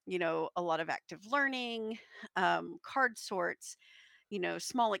a lot of active learning, card sorts,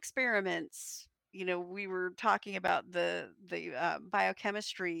 small experiments. We were talking about the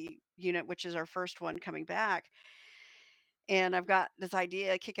biochemistry unit, which is our first one coming back, and I've got this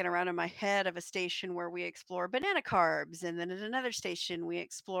idea kicking around in my head of a station where we explore banana carbs, and then at another station we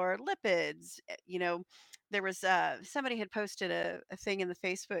explore lipids. There was somebody had posted a thing in the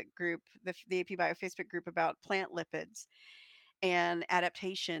Facebook group, the AP Bio Facebook group, about plant lipids and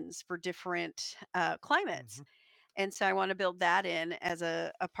adaptations for different climates. Mhm. And so I want to build that in as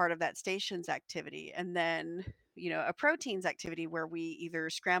a part of that station's activity. And then, a proteins activity where we either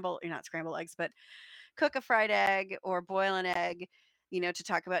not scramble eggs, but cook a fried egg or boil an egg, to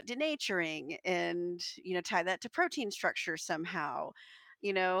talk about denaturing and, tie that to protein structure somehow.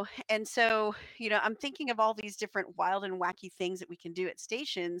 And so, I'm thinking of all these different wild and wacky things that we can do at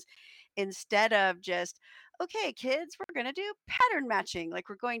stations instead of just, okay, kids, we're going to do pattern matching. Like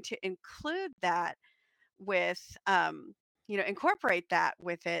we're going to include that with, incorporate that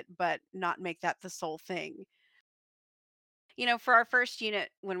with it, but not make that the sole thing. For our first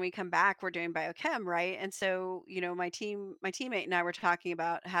unit, when we come back, we're doing biochem, right? And so, my teammate and I were talking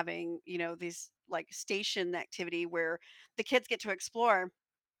about having, these like station activity where the kids get to explore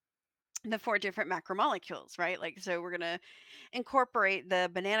the 4 different macromolecules, right? Like, so we're going to incorporate the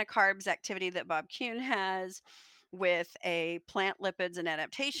banana carbs activity that Bob Kuhn has with a plant lipids and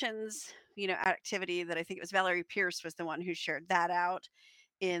adaptations, activity that I think it was Valerie Pierce was the one who shared that out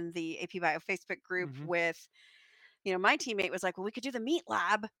in the AP Bio Facebook group Mhm. with, my teammate was like, well, we could do the meat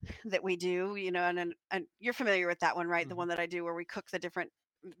lab that we do, and you're familiar with that one, right? The Mhm. one that I do where we cook the different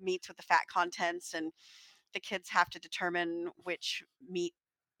meats with the fat contents, and the kids have to determine which meat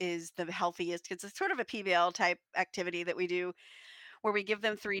is the healthiest. It's a sort of a PBL type activity that we do where we give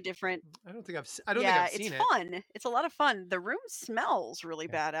them 3 different. I don't think Yeah, I've it's seen it. fun. It's a lot of fun. The room smells really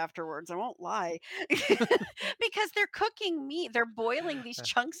Okay. bad afterwards, I won't lie. Because they're cooking meat. They're boiling these Uh,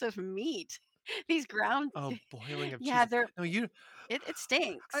 chunks of meat. These ground. oh, boiling of Yeah, cheeses. No, you it I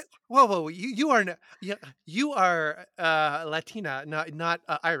stinks. whoa, you are you are, Latina, not,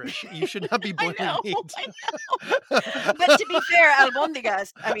 Irish. You should not be I boiling know. meat. But to be fair,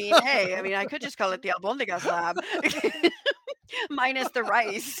 albondigas, I mean, hey, I mean, I could just call it the albondigas lab. Minus the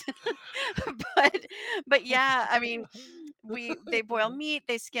rice. but but yeah, I mean, they boil meat,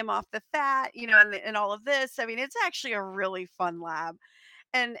 they skim off the fat, and all of this. I mean, it's actually a really fun lab.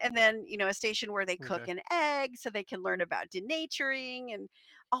 And then, a station where they cook Okay. an egg so they can learn about denaturing and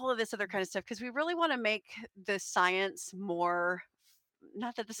all of this other kind of stuff, because we really want to make the science more,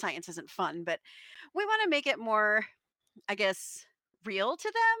 not that the science isn't fun, but we want to make it more, I guess, real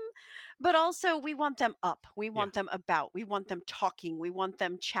to them, but also we want them up. We Yeah. want them about. We want them talking. We want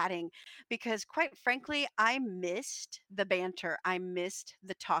them chatting because, quite frankly, I missed the banter. I missed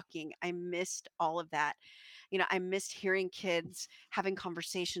the talking. I missed all of that. I missed hearing kids having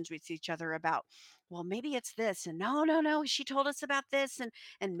conversations with each other about, well, maybe it's this, and no, no, no, she told us about this,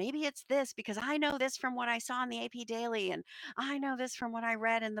 and maybe it's this because I know this from what I saw in the AP Daily, and I know this from what I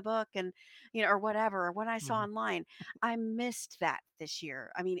read in the book, and or whatever, or what I saw Mhm. online. I missed that this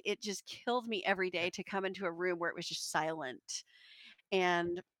year. I mean, it just killed me every Yeah, day to come into a room where it was just silent.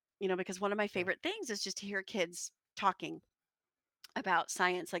 And, because one of my yeah. favorite things is just to hear kids talking about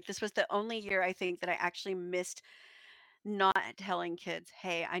science. Like this was the only year I think that I actually missed not telling kids,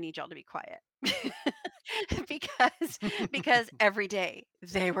 "Hey, I need y'all to be quiet." because because every day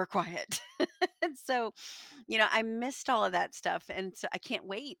they were quiet. And so, I missed all of that stuff, and so I can't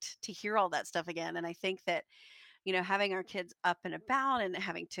wait to hear all that stuff again. And I think that, having our kids up and about and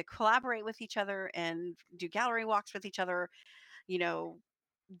having to collaborate with each other and do gallery walks with each other, you know,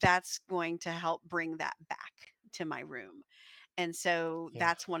 that's going to help bring that back to my room. And so Yeah.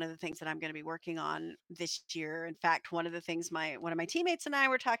 that's one of the things that I'm going to be working on this year. In fact, one of the things one of my teammates and I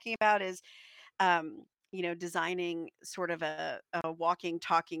were talking about is designing sort of a walking,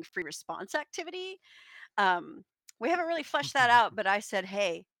 talking, free response activity. Um, we haven't really fleshed that out, but I said,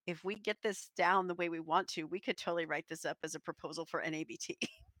 hey, if we get this down the way we want to, we could totally write this up as a proposal for NABT.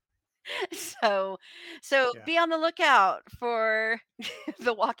 so so Yeah. be on the lookout for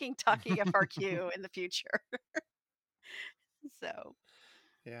the walking, talking FRQ in the future. So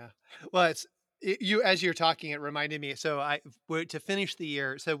Yeah. Well, you as you're talking, it reminded me. So to finish the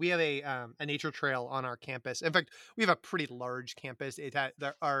year. So we have a nature trail on our campus. In fact, we have a pretty large campus.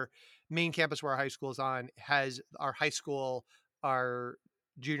 Our main campus where our high school is on has our high school, our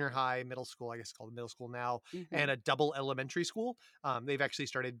junior high, middle school, I guess it's called middle school now, mhm. and a double elementary school. They've actually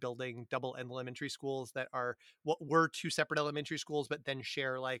started building double elementary schools that are what were two separate elementary schools, but then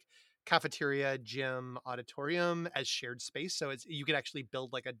share like cafeteria, gym, auditorium as shared space. So you could actually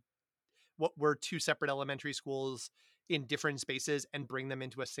build like what were two separate elementary schools in different spaces and bring them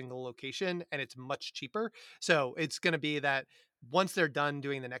into a single location, and it's much cheaper. So it's going to be that once they're done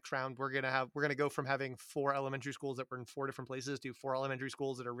doing the next round, we're going to go from having 4 elementary schools that were in 4 different places to 4 elementary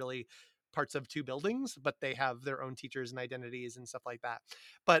schools that are really parts of 2 buildings, but they have their own teachers and identities and stuff like that.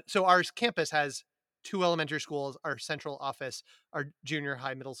 But so our campus has 2 elementary schools, our central office, our junior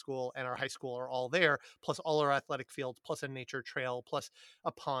high, middle school, and our high school are all there, plus all our athletic fields, plus a nature trail, plus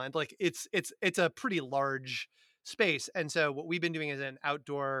a pond. Like it's a pretty large space. And so what we've been doing is an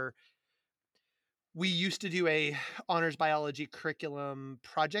outdoor, we used to do a honors biology curriculum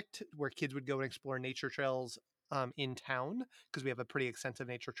project where kids would go and explore nature trails in town, because we have a pretty extensive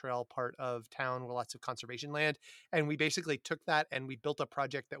nature trail part of town with lots of conservation land. And we basically took that and we built a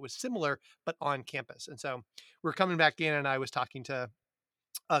project that was similar but on campus. And so we're coming back in, and I was talking to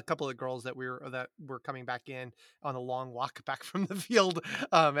a couple of girls that were coming back in on a long walk back from the field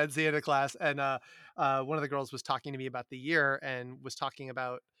at the end of class. And one of the girls was talking to me about the year and was talking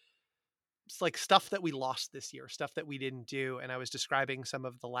about like stuff that we lost this year, stuff that we didn't do. And I was describing some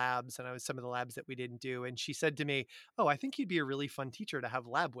of the labs, and some of the labs that we didn't do. And she said to me, "Oh, I think you'd be a really fun teacher to have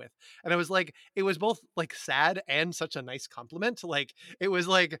lab with." And I was like, it was both like sad and such a nice compliment. Like, it was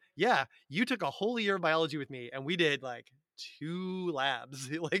like, yeah, you took a whole year of biology with me and we did like 2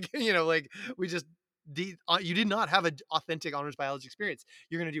 labs. Like, like we just you did not have an authentic honors biology experience.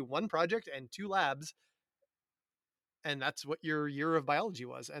 You're going to do 1 project and 2 labs, and that's what your year of biology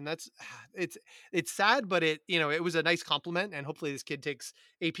was. And that's it's sad, but it was a nice compliment. And hopefully this kid takes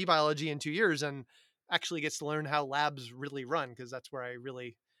AP biology in 2 years and actually gets to learn how labs really run, because that's where I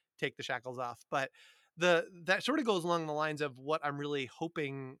really take the shackles off. But that sort of goes along the lines of what I'm really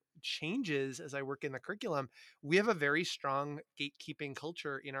hoping changes as I work in the curriculum. We have a very strong gatekeeping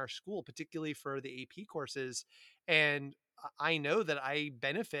culture in our school, particularly for the AP courses. And I know that I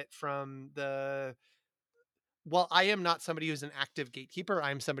benefit from well, I am not somebody who's an active gatekeeper.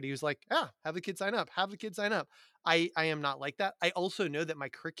 I'm somebody who's like, have the kids sign up, have the kids sign up. I am not like that. I also know that my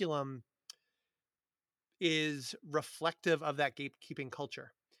curriculum is reflective of that gatekeeping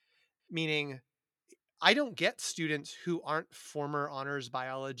culture, meaning I don't get students who aren't former honors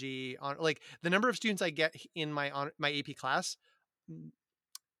biology on, like the number of students I get in my AP class,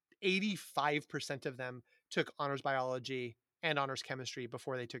 85% of them took honors biology and honors chemistry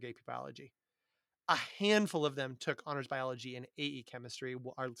before they took AP biology. A handful of them took honors biology and AE chemistry,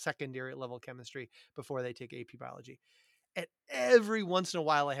 our secondary level chemistry, before they take AP biology. And every once in a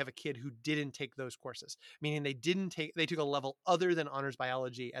while, I have a kid who didn't take those courses, meaning they took a level other than honors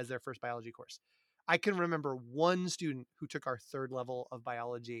biology as their first biology course. I can remember one student who took our 3rd level of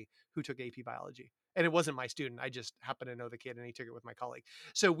biology who took AP biology. And it wasn't my student. I just happened to know the kid and he took it with my colleague.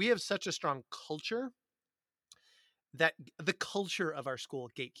 So we have such a strong culture that the culture of our school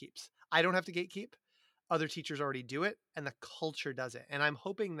gatekeeps. I don't have to gatekeep. Other teachers already do it, and the culture does it. And I'm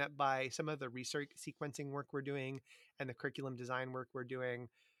hoping that by some of the research sequencing work we're doing and the curriculum design work we're doing,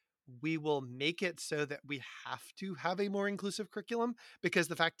 we will make it so that we have to have a more inclusive curriculum. Because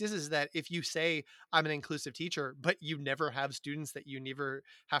the fact is that if you say I'm an inclusive teacher, but you never have students that you never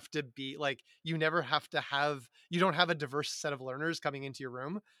have to be like, you don't have a diverse set of learners coming into your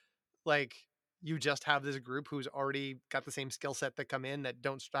room, like you just have this group who's already got the same skill set that come in that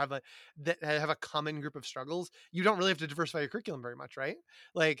don't that have a common group of struggles. You don't really have to diversify your curriculum very much, right?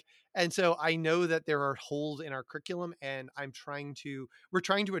 Like, and so I know that there are holes in our curriculum, and we're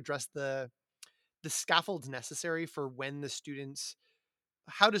trying to address the scaffolds necessary for when the students,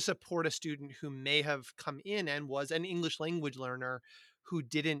 how to support a student who may have come in and was an English language learner who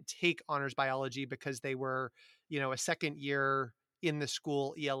didn't take honors biology because they were, a second year in the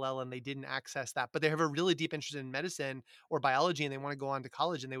school ELL and they didn't access that, but they have a really deep interest in medicine or biology and they want to go on to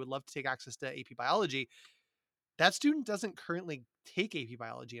college and they would love to take access to AP biology, that student doesn't currently take AP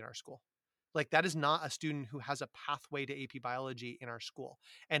biology in our school. Like that is not a student who has a pathway to AP biology in our school.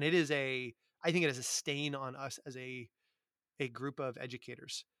 And it is I think it is a stain on us as a group of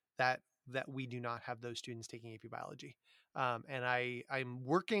educators that we do not have those students taking AP biology. And I'm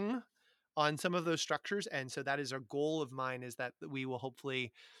working on some of those structures. And so that is a goal of mine, is that we will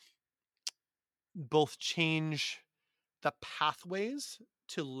hopefully both change the pathways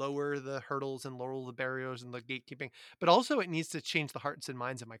to lower the hurdles and lower the barriers and the gatekeeping, but also it needs to change the hearts and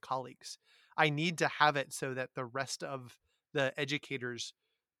minds of my colleagues. I need to have it so that the rest of the educators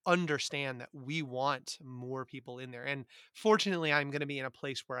understand that we want more people in there. And fortunately, I'm going to be in a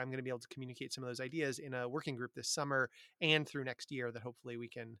place where I'm going to be able to communicate some of those ideas in a working group this summer and through next year, that hopefully we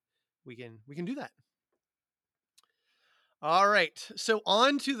can do that. All right. So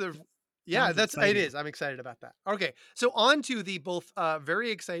on to the Sounds it exciting. is. I'm excited about that. Okay. So on to the both very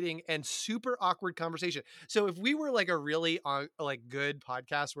exciting and super awkward conversation. So if we were like a really like good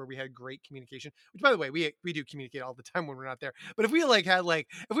podcast where we had great communication, which by the way, we do communicate all the time when we're not there. But if we if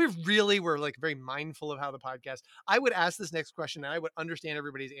we really were like very mindful of how the podcast, I would ask this next question and I would understand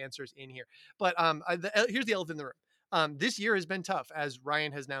everybody's answers in here. But here's the elephant in the room. This year has been tough, as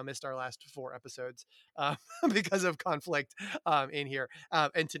Ryan has now missed our last 4 episodes because of conflict in here.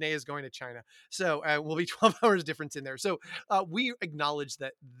 And Tanae is going to China. So we'll be 12 hours difference in there. So we acknowledge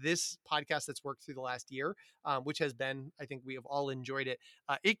that this podcast that's worked through the last year, which has been, I think we have all enjoyed it,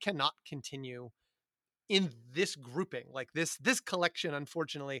 it cannot continue in this grouping, like this collection.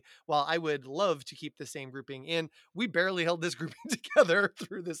 Unfortunately, while I would love to keep the same grouping in, we barely held this grouping together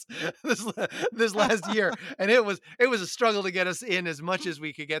through this last year, and it was a struggle to get us in as much as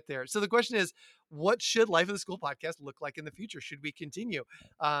we could get there. So the question is, what should Life of the School podcast look like in the future? Should we continue?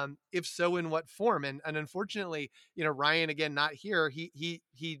 If so, in what form? And unfortunately, Ryan, again, not here.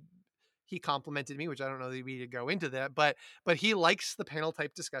 He complimented me, which I don't know that we need to go into that, but he likes the panel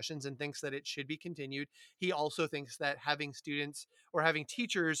type discussions and thinks that it should be continued. He also thinks that having students or having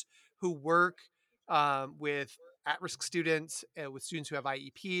teachers who work with at-risk students, with students who have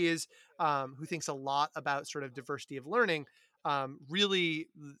IEPs, who thinks a lot about sort of diversity of learning, really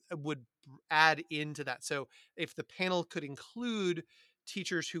would add into that. So if the panel could include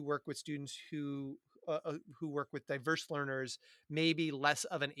teachers who work with students who work with diverse learners, maybe less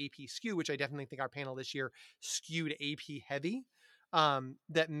of an AP skew, which I definitely think our panel this year skewed AP heavy.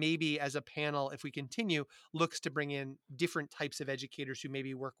 That maybe as a panel, if we continue, looks to bring in different types of educators who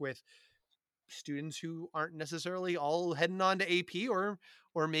maybe work with students who aren't necessarily all heading on to AP, or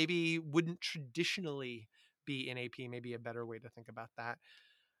maybe wouldn't traditionally be in AP. Maybe a better way to think about that.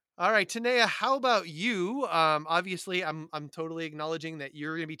 All right, Tanea, how about you? Obviously, I'm totally acknowledging that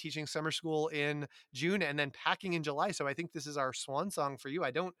you're going to be teaching summer school in June and then packing in July. So I think this is our swan song for you.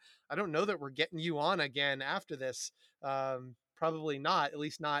 I don't know that we're getting you on again after this. Probably not, at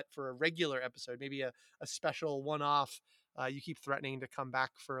least not for a regular episode. Maybe a special one-off. You keep threatening to come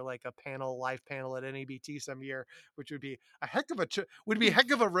back for like a live panel at NABT some year, which would be a heck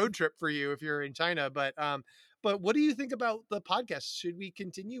of a road trip for you if you're in China. But what do you think about the podcast? Should we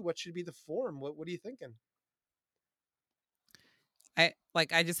continue? What should be the form? What are you thinking?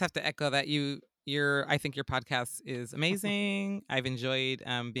 I just have to echo that I think your podcast is amazing. I've enjoyed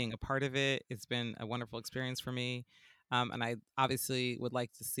being a part of it. It's been a wonderful experience for me. And I obviously would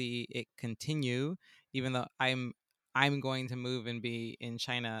like to see it continue, even though I'm going to move and be in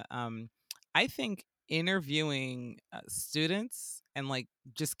China. I think interviewing students and like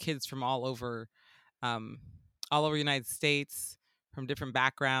just kids from all over United States, from different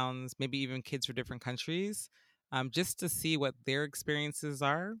backgrounds, maybe even kids from different countries, just to see what their experiences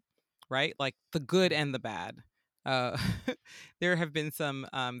are, right? Like the good and the bad. Uh, there have been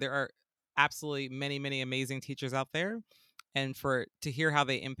there are absolutely many, many amazing teachers out there. And to hear how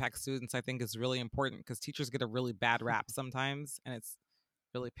they impact students, I think is really important, because teachers get a really bad rap sometimes, and it's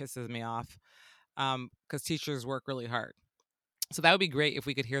really pisses me off, because teachers work really hard. So that would be great if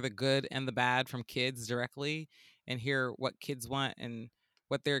we could hear the good and the bad from kids directly, and hear what kids want and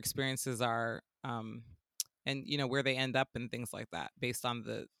what their experiences are, and where they end up and things like that, based on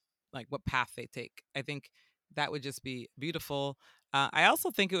what path they take. I think that would just be beautiful. I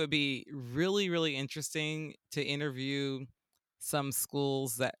also think it would be really, really interesting to interview some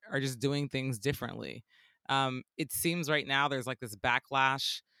schools that are just doing things differently. It seems right now there's like this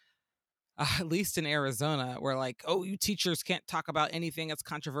backlash, at least in Arizona, where like, oh, you teachers can't talk about anything that's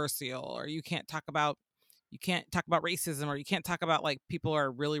controversial, or you can't talk about racism, or you can't talk about, like, people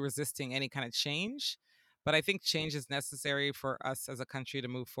are really resisting any kind of change. But I think change is necessary for us as a country to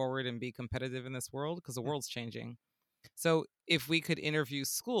move forward and be competitive in this world, because the world's changing. So if we could interview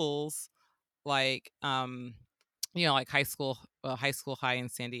schools like like high school high in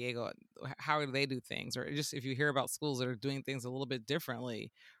San Diego, how do they do things? Or just if you hear about schools that are doing things a little bit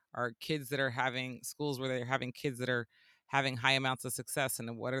differently, or kids that are having schools where they're having kids that are having high amounts of success,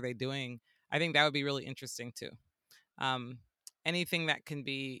 and what are they doing? I think that would be really interesting too. um Anything that can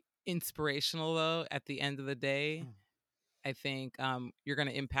be inspirational, though, at the end of the day, I think you're going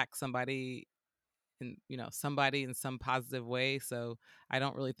to impact somebody in some positive way. So I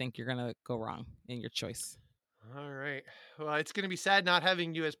don't really think you're gonna go wrong in your choice. All right. Well, it's going to be sad not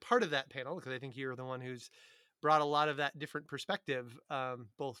having you as part of that panel, because I think you're the one who's brought a lot of that different perspective,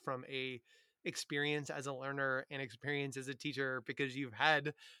 both from a experience as a learner and experience as a teacher, because you've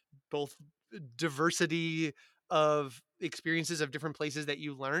had both diversity of experiences of different places that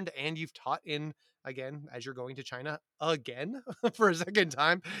you learned, and you've taught in, again, as you're going to China again for a second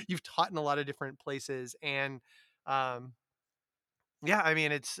time, you've taught in a lot of different places. And um, yeah, I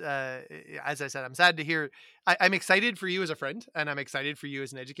mean, it's as I said, I'm sad to hear. I'm excited for you as a friend, and I'm excited for you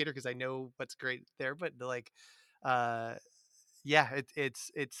as an educator, because I know what's great there. But like, uh, yeah,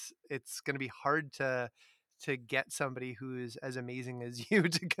 it's going to be hard to get somebody who's as amazing as you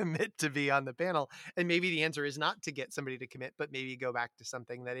to commit to be on the panel. And maybe the answer is not to get somebody to commit, but maybe go back to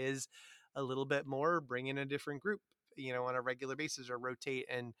something that is a little bit more, bring in a different group, on a regular basis, or rotate,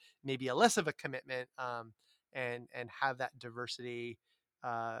 and maybe a less of a commitment, and have that diversity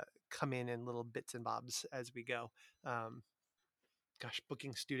uh, come in little bits and bobs as we go. Um, Gosh,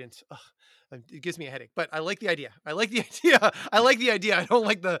 booking students, ugh, it gives me a headache. But I like the idea. I like the idea. I like the idea. I don't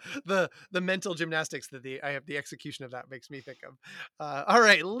like the mental gymnastics that the execution of that makes me think of. All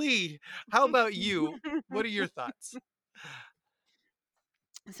right, Lee, how about you? What are your thoughts?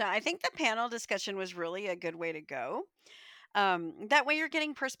 So I think the panel discussion was really a good way to go. That way you're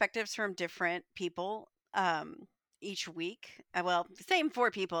getting perspectives from different people each week. Well, same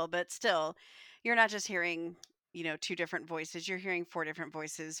four people, but still, you're not just hearing, two different voices. You're hearing four different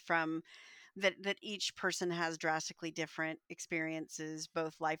voices from that each person has drastically different experiences,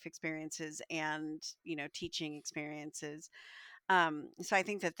 both life experiences and, teaching experiences. So I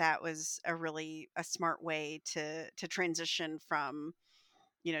think that that was a smart way to transition from,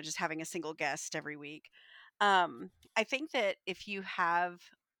 just having a single guest every week. I think that if you have,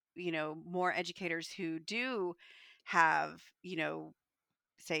 more educators who do have,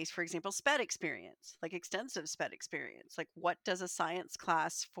 say, for example, SPED experience, like extensive SPED experience, like what does a science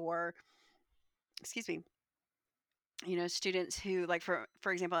class for, excuse me, students who, like, for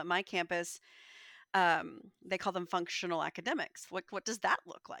example, at my campus, they call them functional academics. What does that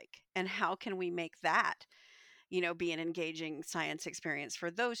look like? And how can we make that, be an engaging science experience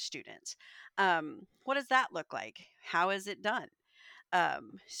for those students? What does that look like? How is it done?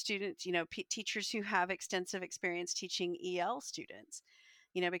 Students, teachers who have extensive experience teaching EL students,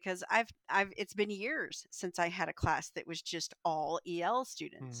 because it's been years since I had a class that was just all EL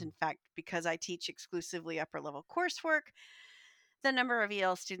students. In fact, because I teach exclusively upper level coursework, the number of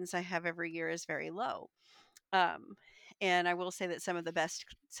EL students I have every year is very low. Um, and I will say that some of the best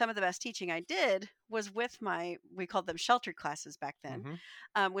teaching I did was with we called them sheltered classes back then,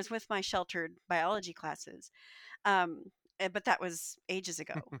 Mm-hmm. was with my sheltered biology classes. But that was ages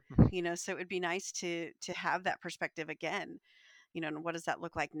ago, so it would be nice to have that perspective again, and what does that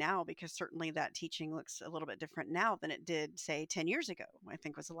look like now? Because certainly that teaching looks a little bit different now than it did, say, 10 years ago, I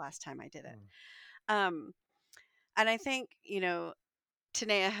think was the last time I did it. Um, and I think,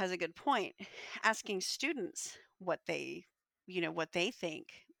 Tanea has a good point. Asking students what they think,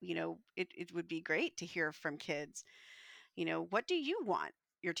 it would be great to hear from kids. What do you want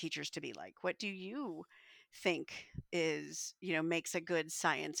your teachers to be like? What do you think is, makes a good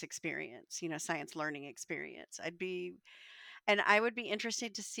science experience, science learning experience? And I would be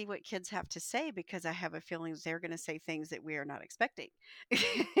interested to see what kids have to say, because I have a feeling they're going to say things that we are not expecting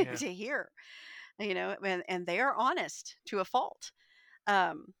Yeah. to hear, and they are honest to a fault.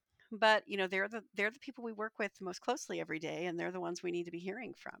 Um, but they're the people we work with most closely every day, and they're the ones we need to be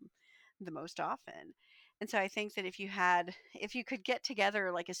hearing from the most often. And so I think that if you could get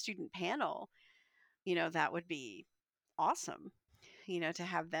together like a student panel, that would be awesome. To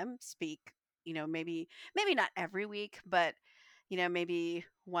have them speak. Maybe not every week, but maybe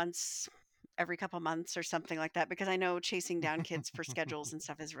once every couple months or something like that, because I know chasing down kids for schedules and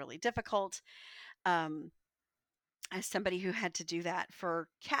stuff is really difficult. Um, as somebody who had to do that for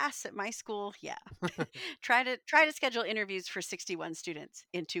CAS at my school, yeah. Try to schedule interviews for 61 students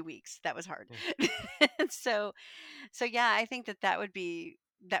in 2 weeks. That was hard. so so yeah, I think that would be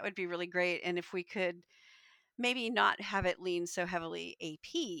really great. And if we could, maybe not have it lean so heavily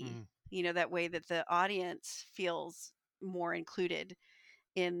AP, that way that the audience feels more included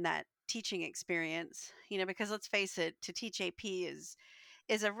in that teaching experience, because let's face it, to teach AP is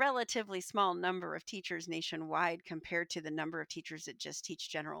a relatively small number of teachers nationwide compared to the number of teachers that just teach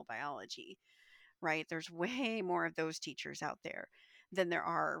general biology, right? There's way more of those teachers out there than there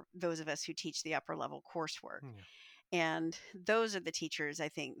are those of us who teach the upper level coursework. And those are the teachers, I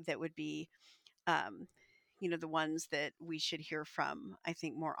think, that would be, the ones that we should hear from, I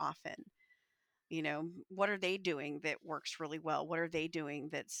think, more often. What are they doing that works really well? What are they doing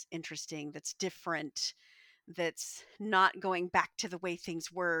that's interesting, that's different, that's not going back to the way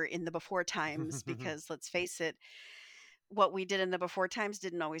things were in the before times? Because let's face it, what we did in the before times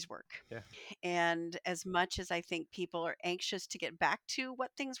didn't always work. Yeah. And as much as I think people are anxious to get back to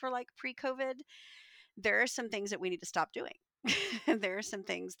what things were like pre-COVID, there are some things that we need to stop doing. There are some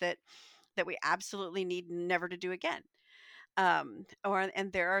things that we absolutely need never to do again. And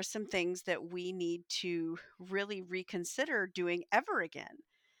there are some things that we need to really reconsider doing ever again,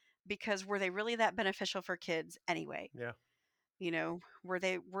 because were they really that beneficial for kids anyway? Yeah. Were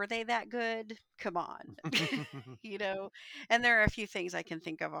they that good? Come on. And there are a few things I can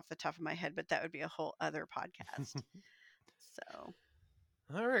think of off the top of my head, but that would be a whole other podcast. So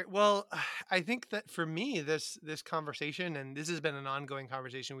all right. Well, I think that for me, this conversation, and this has been an ongoing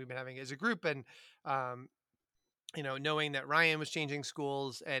conversation we've been having as a group, and knowing that Ryan was changing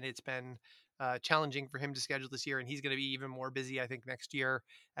schools, and it's been challenging for him to schedule this year, and he's going to be even more busy, I think, next year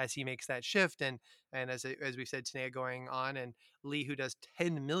as he makes that shift. And as we said, Tanea going on, and Lee, who does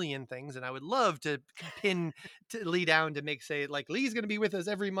 10 million things, and I would love to pin Lee down to say like Lee's going to be with us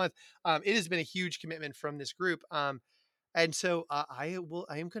every month. It has been a huge commitment from this group. And so I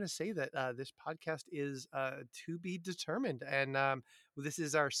am going to say that this podcast is to be determined. And this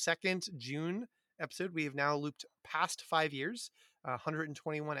is our second June episode. We have now looped past 5 years,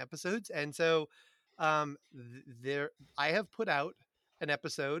 121 episodes. And so I have put out an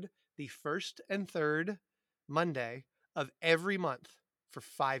episode the first and third Monday of every month for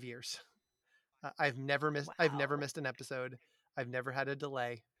 5 years. I've never missed an episode. I've never had a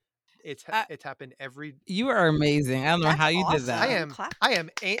delay. It's happened every. You are amazing. I don't know That's how you did awesome. that. I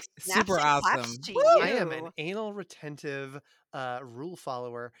am super awesome. I am an anal retentive rule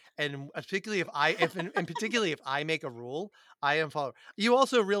follower, and particularly if I make a rule, I am follower. You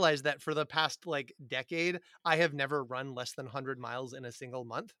also realize that for the past decade, I have never run less than 100 miles in a single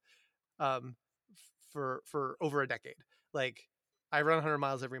month. For over a decade, I run 100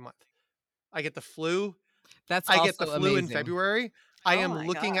 miles every month. I get the flu. I get the flu in February. I am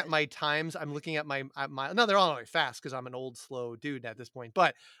looking at my times. I'm looking at my no, they're all fast because I'm an old, slow dude at this point.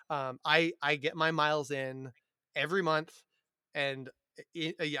 But I get my miles in every month, and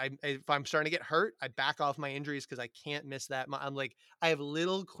if I'm starting to get hurt, I back off my injuries because I can't miss that. I have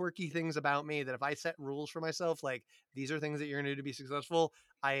little quirky things about me that if I set rules for myself, these are things that you're going to do to be successful,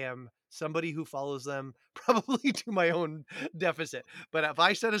 I am somebody who follows them, probably to my own deficit. But if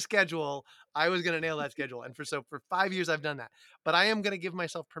I set a schedule, I was going to nail that schedule. And for 5 years, I've done that. But I am going to give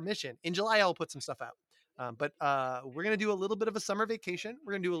myself permission. In July, I'll put some stuff out. But we're going to do a little bit of a summer vacation.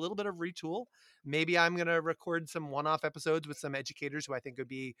 We're going to do a little bit of retool. Maybe I'm going to record some one-off episodes with some educators who I think would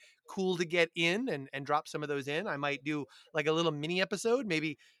be cool to get in and drop some of those in. I might do a little mini episode.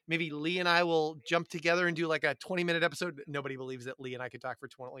 Maybe Lee and I will jump together and do a 20-minute episode. Nobody believes that Lee and I could talk for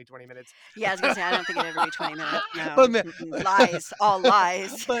only 20 minutes. Yeah, I was going to say, I don't think it'd ever be 20 minutes. No. Lies, all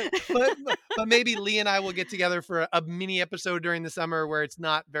lies. but maybe Lee and I will get together for a mini episode during the summer where it's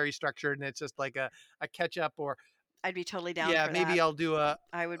not very structured and it's just a catch up, or I'd be totally down. Yeah, for maybe that. I'll do I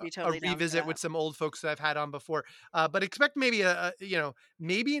would be totally a revisit with some old folks that I've had on before. But expect maybe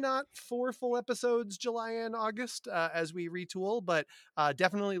maybe not 4 full episodes July and August as we retool, but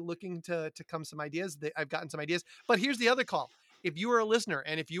definitely looking to come some ideas. I've gotten some ideas. But here's the other call. If you are a listener,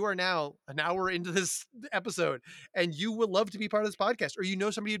 and if you are now an hour into this episode and you would love to be part of this podcast, or you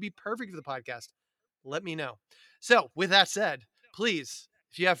know somebody who'd be perfect for the podcast, let me know. So with that said, please,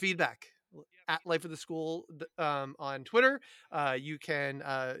 if you have feedback, at Life of the School on Twitter, you can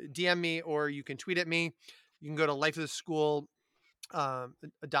DM me, or you can tweet at me. You can go to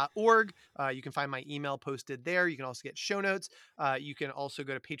lifeoftheschool.org. You can find my email posted there. You can also get show notes. You can also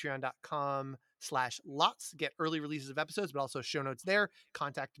go to patreon.com/lots, get early releases of episodes, but also show notes there.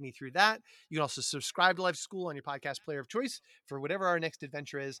 Contact me through that. You can also subscribe to Life School on your podcast player of choice for whatever our next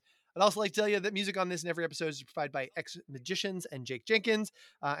adventure is. I'd also like to tell you that music on this and every episode is provided by X Magicians and Jake Jenkins.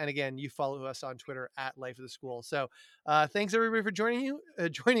 And again, you follow us on Twitter at Life of the School. So thanks everybody for joining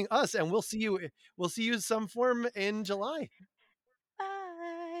us, and we'll see you in some form in July.